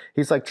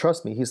 he's like,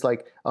 trust me. He's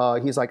like,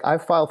 I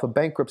filed for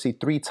bankruptcy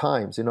 3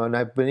 times, and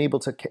I've been able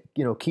to,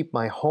 keep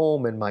my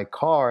home and my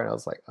car. And I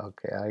was like,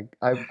 okay,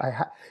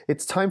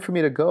 it's time for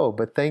me to go.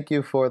 But thank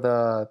you for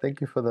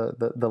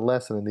the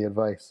lesson and the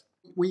advice.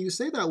 When you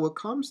say that, what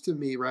comes to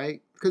me,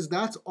 right? Because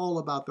that's all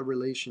about the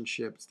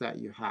relationships that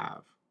you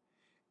have.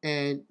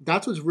 And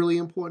that's what's really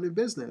important in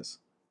business.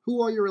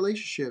 Who are your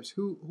relationships?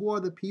 Who are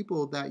the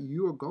people that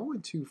you are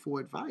going to for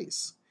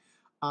advice?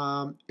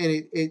 And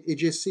it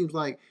just seems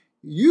like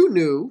you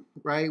knew,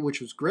 right,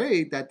 which was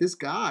great, that this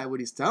guy, what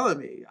he's telling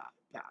me,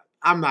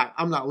 I'm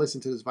not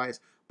listening to this advice.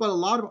 But a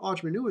lot of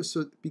entrepreneurs,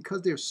 so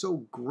because they're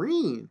so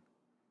green,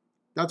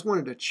 that's one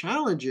of the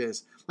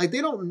challenges. Like,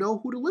 they don't know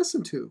who to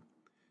listen to.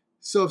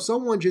 So if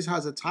someone just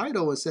has a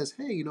title and says,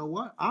 hey, you know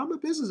what, I'm a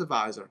business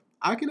advisor,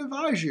 I can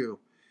advise you.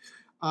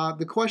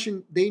 The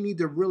question they need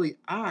to really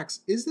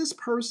ask, is this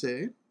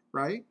person,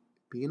 right,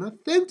 being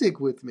authentic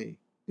with me?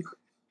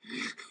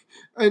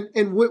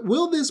 And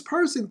will this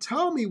person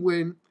tell me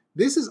when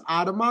this is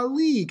out of my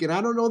league and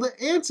I don't know the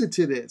answer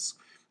to this?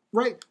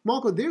 Right,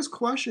 Marco, there's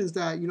questions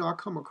that, I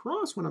come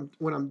across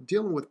when I'm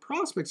dealing with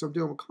prospects or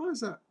dealing with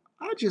clients that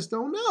I just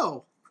don't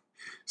know.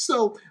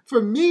 So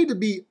for me to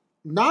be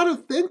not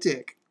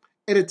authentic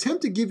and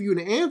attempt to give you an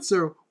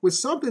answer with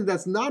something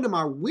that's not in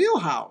my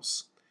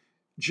wheelhouse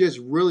just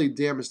really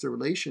damage the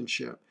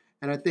relationship.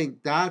 And I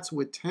think that's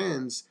what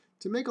tends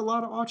to make a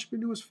lot of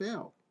entrepreneurs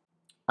fail.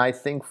 I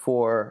think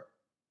for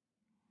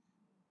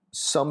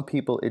some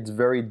people, it's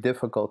very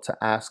difficult to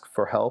ask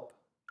for help,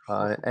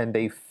 and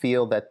they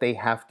feel that they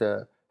have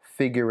to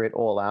figure it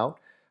all out.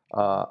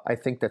 I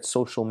think that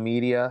social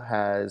media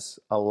has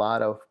a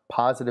lot of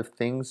positive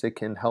things it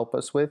can help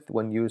us with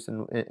when used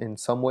in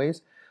some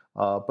ways,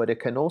 but it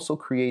can also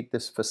create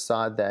this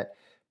facade that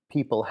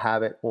people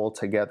have it all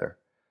together.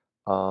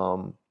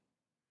 Um,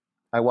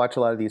 I watch a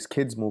lot of these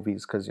kids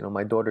movies because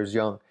my daughter's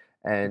young,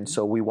 and Mhm.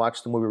 so we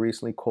watched a movie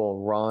recently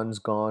called Ron's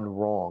Gone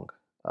Wrong.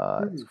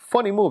 It's Mhm. a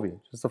funny movie,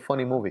 just a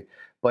funny movie,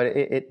 but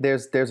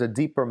there's a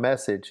deeper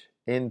message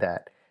in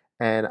that.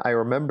 And I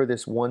remember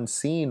this one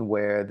scene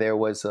where there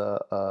was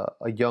a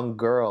young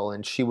girl,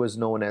 and she was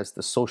known as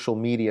the social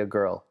media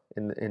girl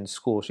in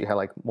school. She had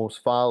like most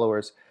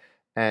followers,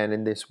 and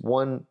in this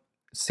one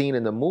scene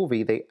in the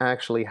movie, they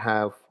actually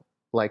have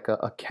like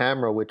a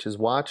camera which is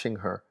watching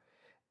her,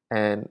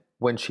 and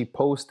when she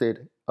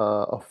posted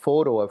a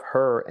photo of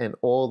her and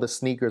all the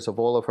sneakers of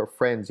all of her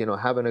friends,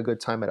 having a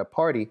good time at a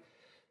party,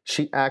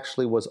 she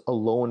actually was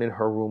alone in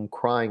her room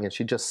crying, and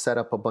she just set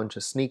up a bunch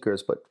of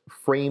sneakers, but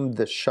framed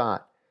the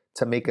shot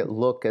to make it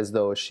look as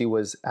though she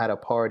was at a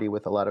party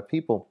with a lot of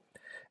people.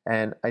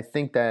 And I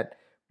think that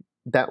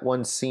that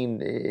one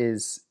scene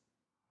is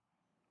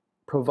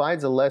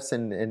provides a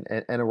lesson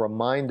and a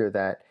reminder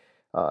that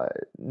uh,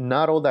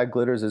 not all that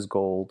glitters is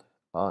gold.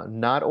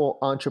 Not all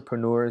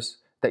entrepreneurs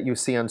that you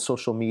see on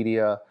social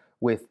media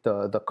with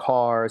the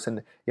cars,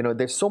 and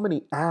there's so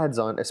many ads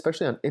on,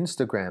 especially on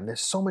Instagram.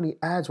 There's so many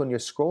ads when you're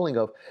scrolling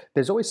of.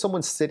 There's always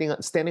someone standing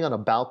on a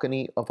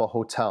balcony of a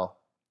hotel,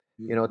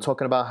 Mhm.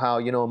 talking about how,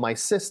 my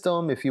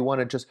system, if you want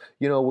to just,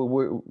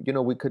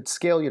 we could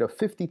scale you to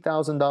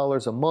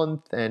 $50,000 a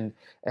month,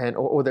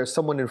 or there's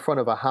someone in front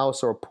of a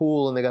house or a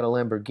pool and they got a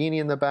Lamborghini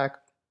in the back.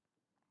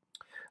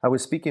 I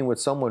was speaking with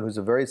someone who's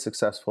a very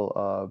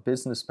successful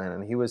businessman,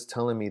 and he was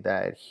telling me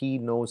that he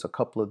knows a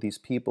couple of these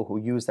people who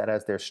use that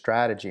as their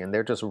strategy, and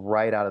they're just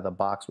right out of the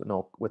box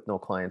with no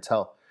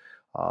clientele.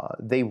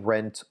 They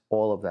rent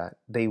all of that.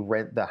 They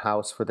rent the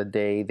house for the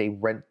day. They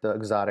rent the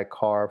exotic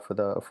car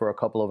for a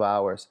couple of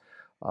hours.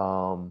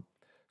 Um,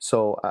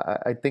 so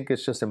I think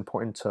it's just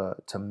important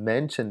to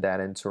mention that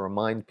and to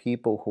remind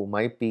people who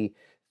might be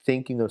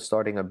thinking of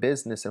starting a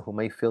business and who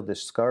may feel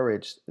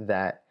discouraged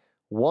that,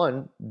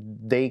 one,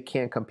 they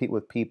can't compete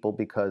with people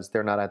because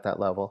they're not at that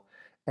level.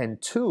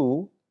 And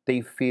two,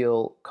 they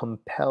feel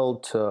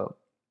compelled to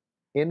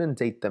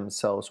inundate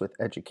themselves with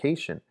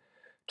education.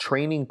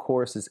 Training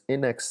courses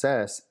in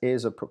excess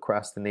is a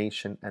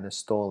procrastination and a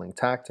stalling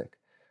tactic.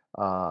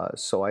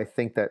 So I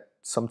think that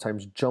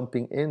sometimes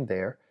jumping in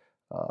there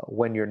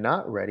when you're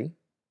not ready,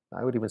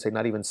 I would even say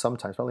not even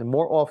sometimes, probably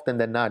more often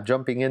than not,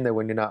 jumping in there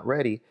when you're not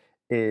ready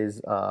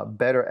is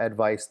better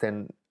advice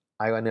than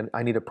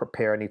I need to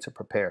prepare, I need to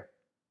prepare.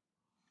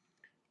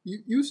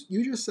 You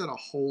just said a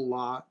whole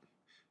lot.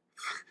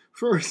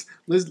 First,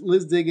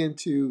 let's dig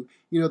into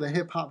the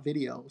hip hop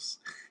videos,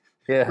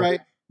 Yeah, right?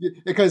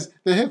 Because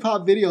the hip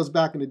hop videos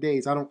back in the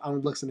days, I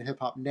don't listen to hip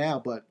hop now,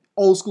 but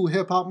old school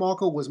hip hop,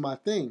 Marco, was my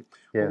thing.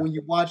 But yeah, when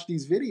you watch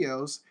these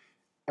videos,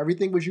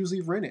 everything was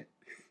usually rented.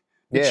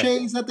 The yeah,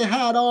 chains that they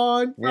had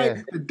on, right?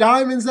 yeah, The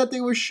diamonds that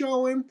they were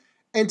showing.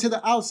 And to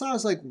the outside,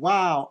 it's like,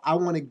 wow, I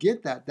want to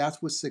get that.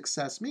 That's what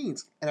success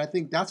means. And I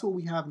think that's what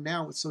we have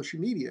now with social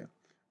media,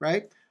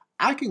 right?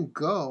 I can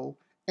go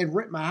and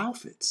rent my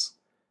outfits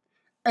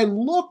and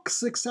look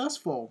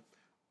successful,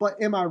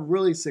 but am I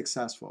really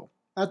successful?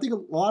 I think a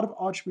lot of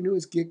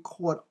entrepreneurs get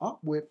caught up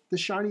with the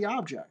shiny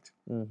object,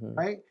 hmm,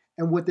 right?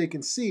 And what they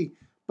can see.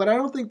 But I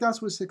don't think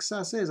that's what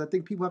success is. I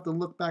think people have to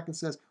look back and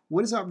says,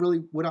 what is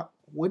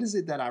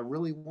it that I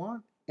really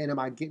want? And am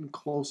I getting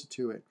closer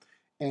to it?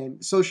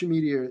 And social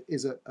media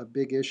is a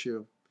big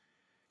issue.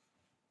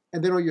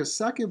 And then on your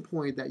second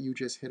point that you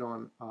just hit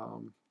on,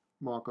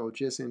 Marco,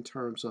 just in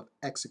terms of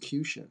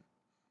execution,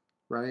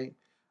 right?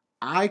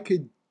 I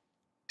could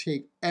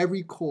take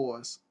every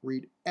course,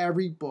 read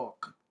every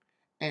book,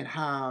 and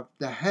have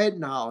the head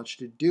knowledge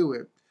to do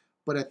it.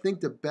 But I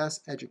think the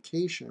best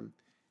education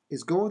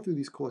is going through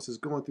these courses,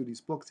 going through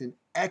these books, and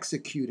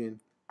executing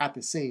at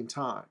the same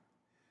time.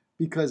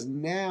 Because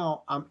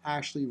now I'm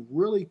actually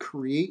really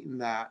creating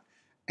that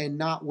and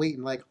not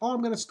waiting like, oh,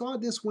 I'm going to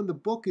start this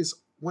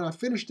when I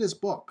finish this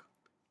book.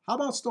 How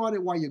about start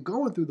it while you're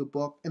going through the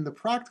book and the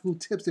practical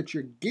tips that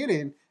you're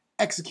getting,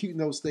 executing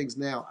those things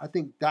now? I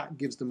think that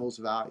gives the most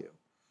value.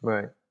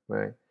 right,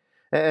 right.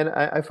 And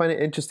I find it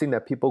interesting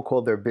that people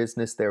call their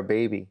business their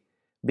baby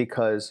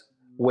because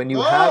when you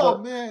have Oh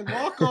a man,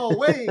 Marco,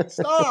 wait,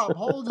 stop,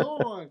 hold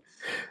on.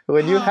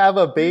 when you Ah, have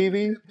a business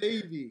baby, and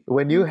baby.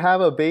 when you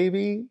have a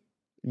baby,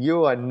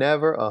 you are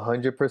never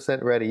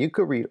 100% ready. You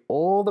could read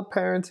all the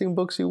parenting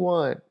books you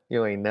want.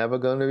 You ain't never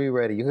going to be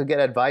ready. You could get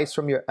advice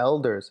from your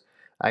elders.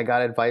 I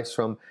got advice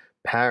from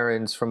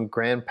parents, from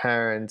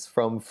grandparents,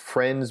 from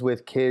friends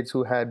with kids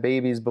who had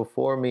babies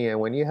before me. And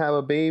when you have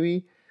a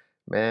baby,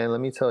 man,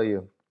 let me tell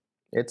you,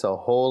 it's a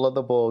whole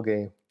other ball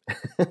game.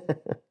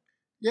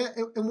 Yeah,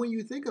 and when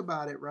you think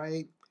about it,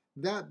 right,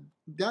 that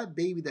that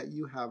baby that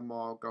you have,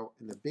 Margo,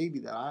 and the baby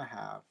that I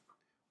have,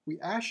 we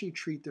actually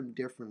treat them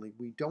differently.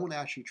 We don't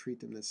actually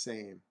treat them the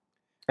same.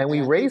 And And we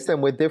I think raise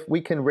them with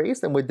we can raise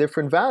them with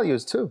different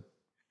values too.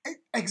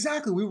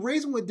 exactly, we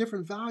raise them with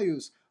different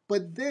values,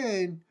 but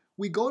then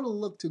we go to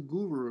look to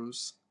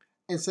gurus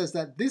and says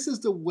that this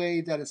is the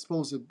way that it's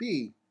supposed to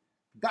be.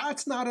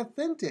 That's not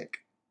authentic,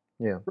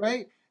 Yeah.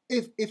 right?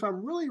 If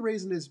I'm really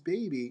raising this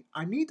baby,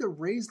 I need to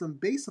raise them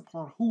based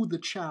upon who the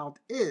child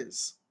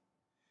is.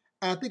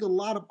 And I think a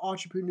lot of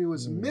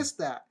entrepreneurs miss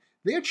that.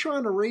 They're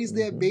trying to raise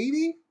their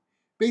baby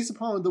based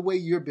upon the way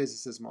your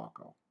business is,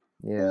 Marco,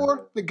 Yeah.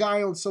 or the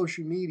guy on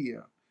social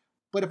media.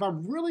 But if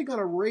I'm really going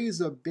to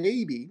raise a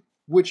baby,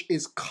 which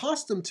is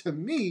custom to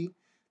me,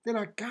 then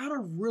I got to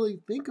really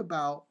think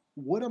about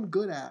what I'm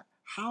good at,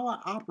 how I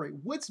operate,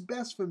 what's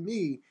best for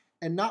me,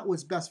 and not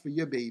what's best for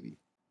your baby.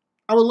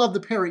 I would love to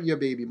parent your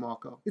baby,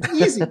 Marco. It's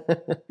easy.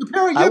 To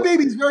parent your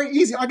baby is very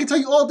easy. I can tell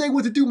you all day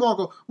what to do,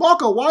 Marco.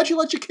 Marco, why'd you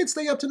let your kid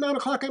stay up to 9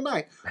 o'clock at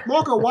night?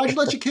 Marco, why'd you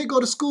let your kid go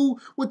to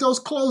school with those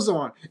clothes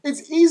on?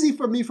 It's easy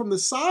for me from the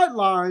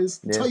sidelines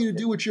to tell you to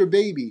do with your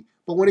baby.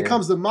 But when it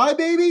comes to my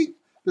baby,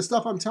 the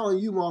stuff I'm telling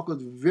you, Marco,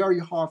 is very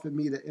hard for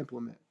me to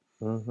implement.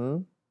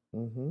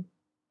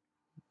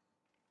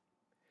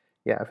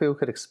 Yeah, I feel we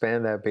could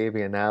expand that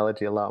baby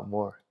analogy a lot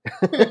more.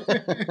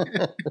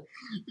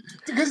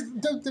 Because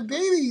the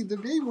baby,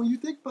 when you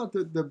think about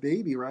the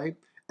baby, right?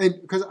 And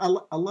because I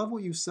love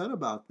what you said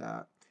about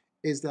that,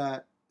 is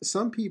that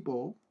some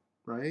people,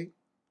 right,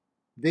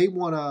 they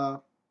want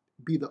to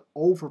be the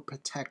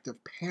overprotective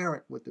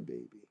parent with the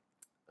baby.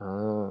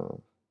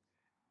 Oh.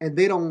 And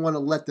they don't want to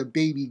let the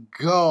baby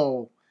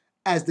go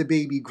as the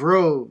baby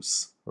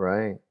grows.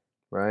 Right.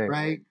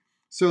 Right?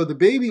 So the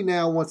baby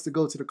now wants to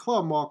go to the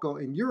club, Marco,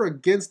 and you're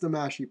against them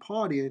actually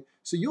partying.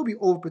 So you'll be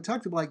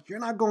overprotective, like, you're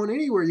not going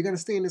anywhere. You're going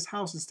to stay in this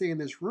house and stay in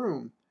this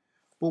room.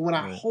 But when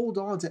I hold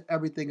on to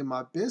everything in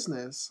my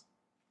business,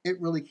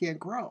 it really can't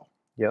grow.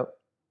 Yep.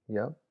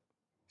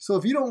 So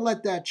if you don't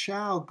let that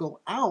child go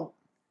out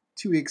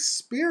to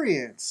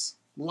experience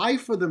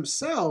life for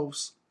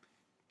themselves,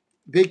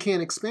 they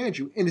can't expand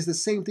you. And it's the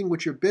same thing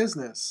with your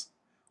business.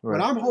 Right.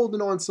 When I'm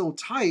holding on so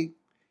tight,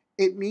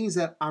 it means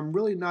that I'm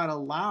really not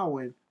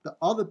allowing the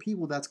other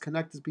people that's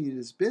connected to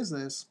this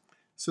business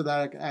so that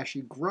I can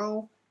actually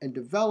grow and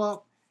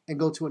develop and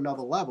go to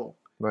another level.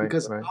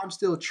 Because I'm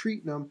still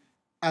treating them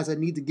as I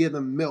need to give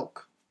them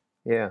milk.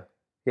 Yeah.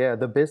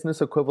 The business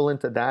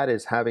equivalent to that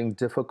is having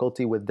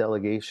difficulty with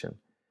delegation,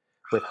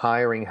 with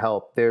hiring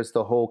help. There's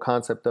the whole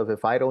concept of,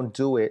 if I don't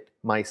do it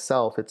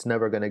myself, it's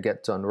never going to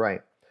get done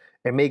right.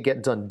 It may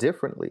get done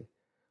differently,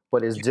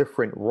 but is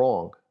different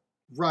wrong.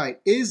 Right.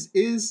 Is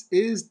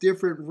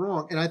different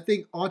wrong. And I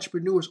think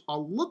entrepreneurs are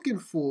looking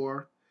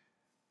for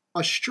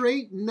a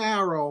straight,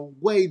 narrow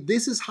way.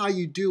 This is how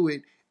you do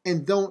it,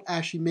 and don't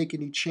actually make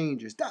any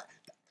changes.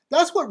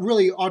 That's what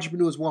really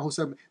entrepreneurs want. Who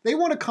said they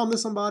want to come to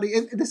somebody,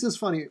 and this is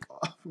funny,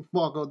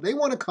 Marco. They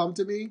want to come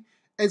to me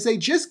and say,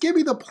 "Just give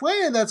me the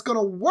plan that's going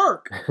to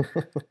work."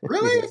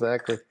 Really?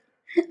 Exactly.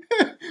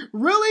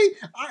 Really?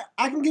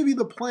 I can give you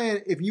the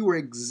plan if you were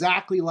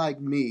exactly like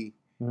me.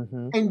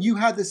 And you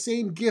had the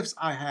same gifts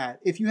I had,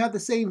 if you have the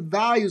same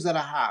values that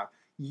I have,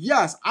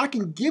 yes, I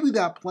can give you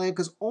that plan,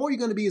 because all you're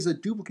going to be is a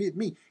duplicate of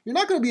me. You're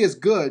not going to be as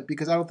good,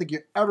 because I don't think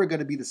you're ever going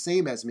to be the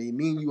same as me.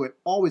 Me and you are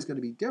always going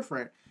to be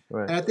different.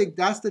 Right. And I think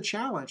that's the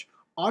challenge.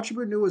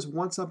 Entrepreneurs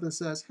want something that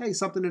says, hey,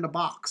 something in a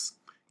box.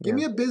 Give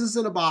me a business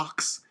in a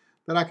box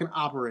that I can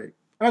operate.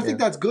 And I think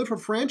that's good for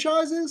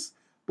franchises,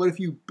 but if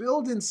you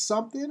build in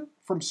something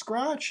from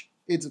scratch,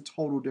 it's a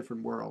total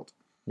different world.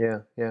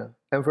 Yeah.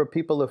 And for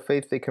people of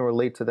faith, they can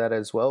relate to that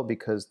as well,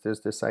 because there's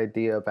this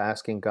idea of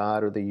asking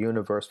God or the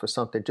universe for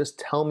something. Just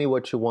tell me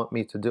what you want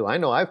me to do. I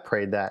know I've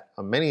prayed that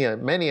many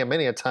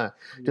a time.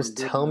 Just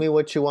tell me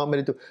what you want me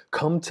to do.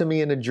 Come to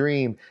me in a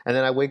dream. And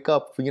then I wake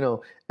up,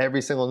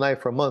 every single night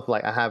for a month,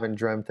 like I haven't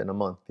dreamt in a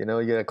month.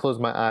 I close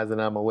my eyes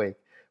and I'm awake.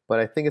 But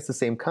I think it's the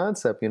same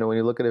concept, when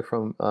you look at it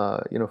from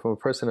a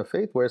person of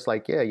faith, where it's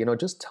like,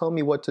 just tell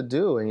me what to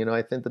do. And,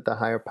 I think that the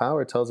higher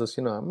power tells us,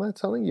 I'm not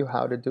telling you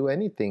how to do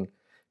anything.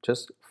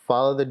 Just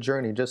follow the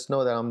journey. Just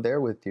know that I'm there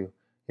with you,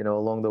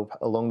 along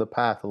the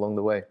path, along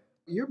the way.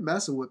 You're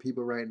messing with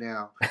people right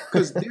now,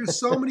 because there's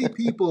so many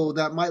people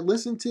that might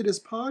listen to this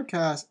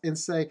podcast and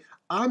say,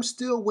 I'm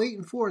still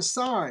waiting for a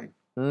sign.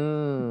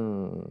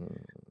 And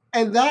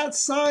that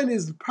sign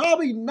is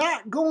probably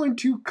not going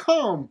to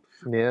come.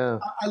 Yeah.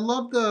 I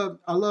love the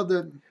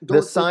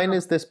The sign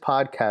is this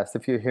podcast.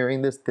 If you're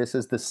hearing this, this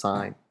is the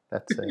sign.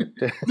 That's it.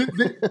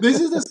 This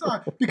is the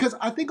sign, because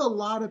I think a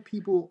lot of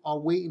people are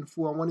waiting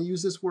for, I want to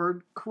use this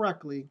word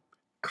correctly,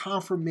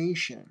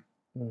 confirmation.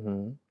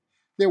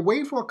 They're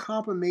waiting for a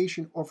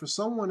confirmation, or for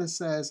someone that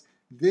says,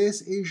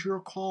 this is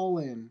your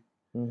calling.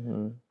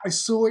 Mm-hmm. I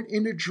saw it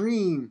in a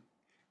dream,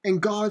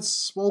 and God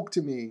spoke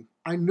to me.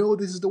 I know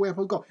this is the way I'm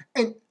supposed to go.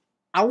 And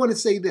I want to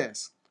say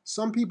this.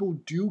 Some people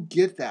do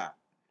get that.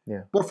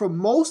 Yeah. But for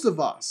most of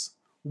us,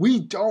 we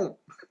don't.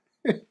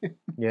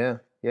 Yeah.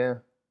 Yeah.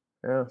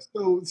 Yeah.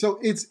 So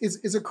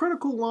it's a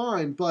critical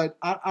line, but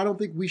I don't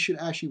think we should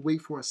actually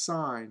wait for a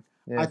sign.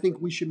 I Yeah. think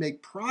we should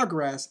make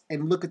progress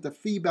and look at the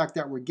feedback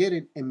that we're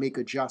getting and make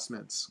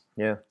adjustments.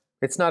 Yeah.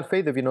 It's not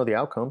faith if you know the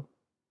outcome.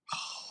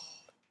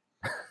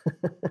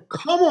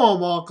 Come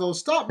on, Marco.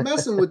 Stop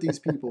messing with these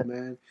people,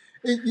 man.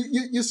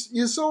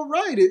 You're so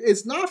right.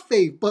 It's not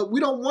faith, but we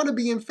don't want to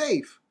be in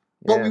faith.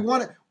 But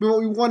Yeah.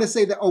 we want to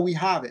say that, oh, we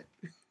have it.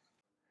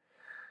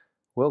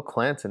 Will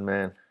Clanton,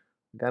 man,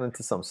 got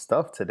into some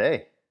stuff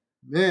today.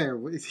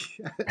 Man,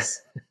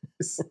 yes.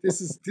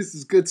 This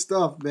is good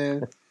stuff,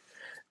 man.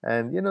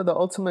 And, the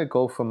ultimate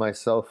goal for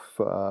myself,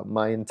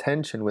 my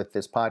intention with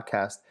this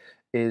podcast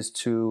is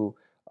to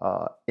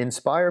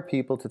inspire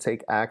people to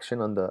take action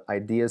on the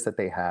ideas that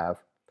they have,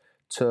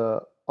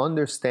 to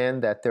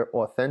understand that their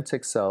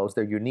authentic selves,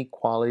 their unique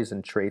qualities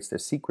and traits, their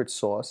secret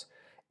sauce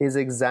is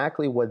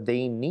exactly what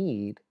they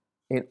need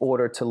in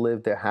order to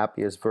live their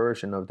happiest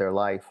version of their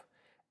life.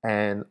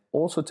 And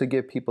also to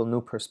give people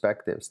new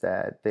perspectives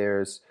that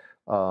there's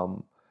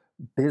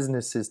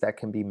businesses that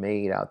can be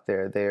made out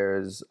there.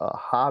 There's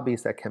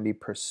hobbies that can be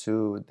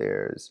pursued.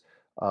 There's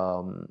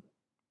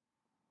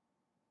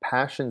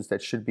passions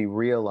that should be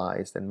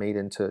realized and made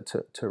into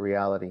to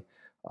reality.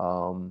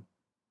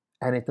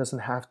 And it doesn't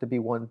have to be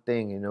one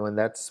thing, and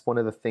that's one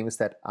of the things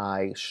that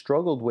I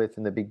struggled with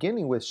in the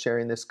beginning with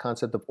sharing this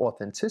concept of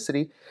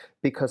authenticity,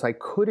 because I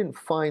couldn't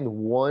find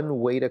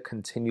one way to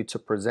continue to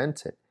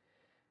present it.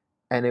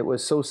 And it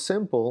was so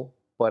simple,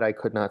 but I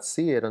could not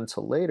see it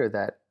until later,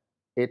 that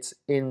it's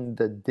in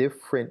the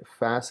different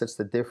facets,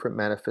 the different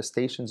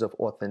manifestations of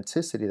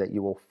authenticity that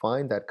you will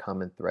find that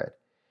common thread,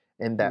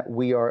 and that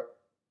we are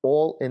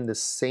all in the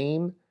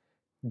same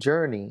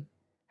journey,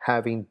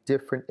 having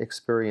different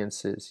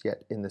experiences,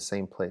 yet in the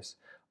same place.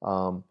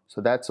 So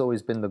that's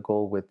always been the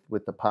goal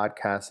with the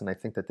podcast. And I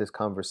think that this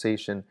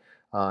conversation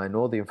and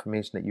all the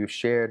information that you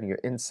shared and your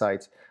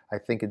insights, I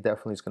think it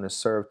definitely is going to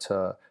serve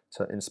to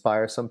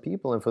inspire some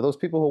people. And for those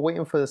people who are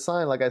waiting for the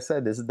sign, like I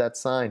said, this is that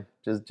sign.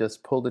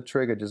 Just pull the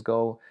trigger, just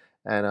go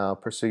and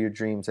pursue your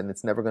dreams. And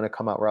it's never going to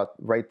come out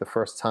right the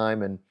first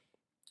time. And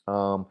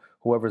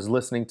whoever's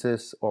listening to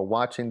this or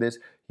watching this,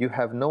 you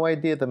have no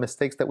idea the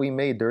mistakes that we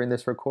made during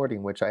this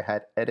recording, which I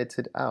had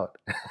edited out.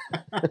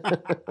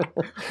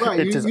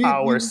 Right, it is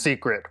our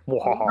secret.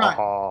 Right.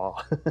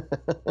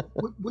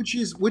 which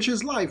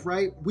is life,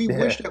 right? We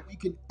wish that we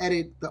could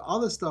edit the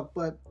other stuff,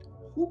 but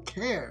who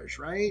cares,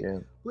 right? Yeah.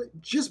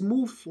 Just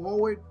move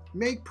forward,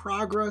 make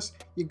progress.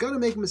 You're gonna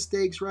make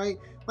mistakes, right?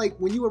 Like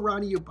when you were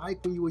riding your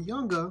bike when you were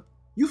younger,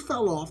 you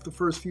fell off the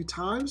first few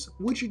times.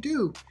 What'd you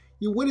do?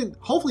 You wouldn't.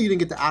 Hopefully, you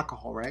didn't get the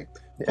alcohol, right?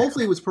 Yeah.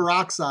 Hopefully, it was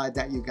peroxide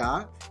that you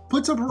got.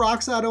 Put some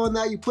peroxide on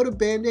that. You put a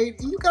Band-Aid,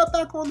 and you got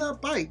back on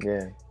that bike.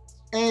 Yeah.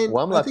 And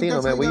well, I'm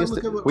Latino, man. We used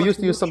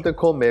to use something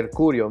called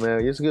mercurio, man.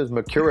 We used to use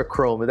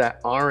mercurochrome,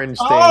 that orange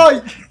thing.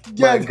 Oh,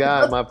 yeah. My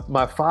God,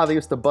 my father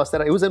used to bust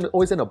that out. It was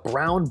always in a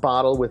brown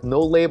bottle with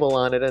no label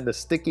on it and the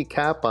sticky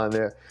cap on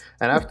there.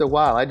 And after a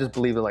while, I just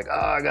believed it, like,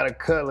 I got a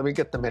cut. Let me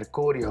get the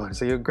mercurio. And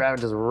so you grab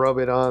and just rub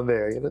it on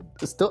there.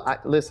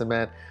 Listen,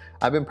 man.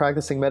 I've been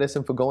practicing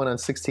medicine for going on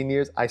 16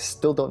 years. I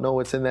still don't know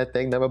what's in that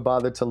thing. Never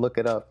bothered to look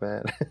it up,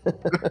 man.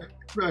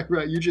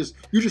 Right. You just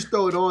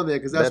throw it on there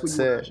because that's what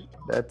you it.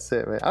 That's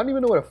it, man. I don't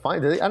even know where to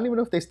find it. I don't even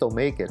know if they still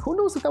make it. Who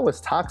knows if that was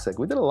toxic?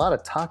 We did a lot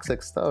of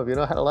toxic stuff.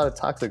 I had a lot of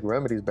toxic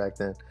remedies back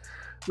then.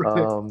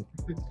 Right.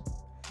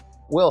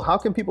 Will, how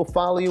can people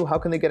follow you? How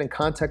can they get in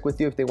contact with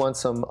you if they want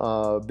some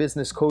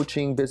business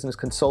coaching, business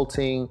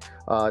consulting,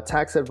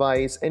 tax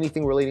advice,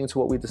 anything relating to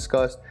what we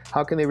discussed?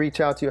 How can they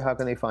reach out to you? How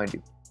can they find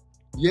you?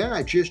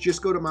 Yeah,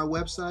 just go to my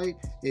website.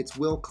 It's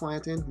Will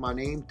Clanton, my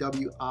name,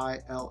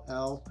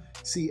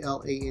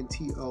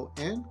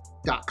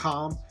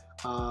 WILLCLANTON.com.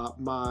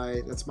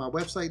 That's my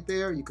website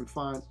there. You can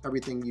find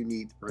everything you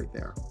need right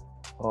there.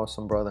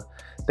 Awesome, brother.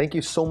 Thank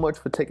you so much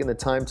for taking the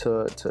time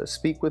to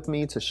speak with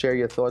me, to share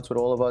your thoughts with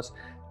all of us.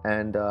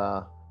 And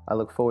I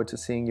look forward to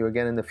seeing you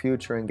again in the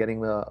future and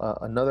getting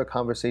another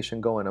conversation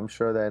going. I'm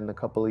sure that in a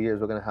couple of years,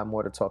 we're going to have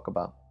more to talk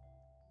about.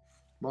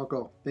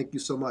 Marco, thank you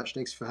so much.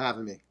 Thanks for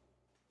having me.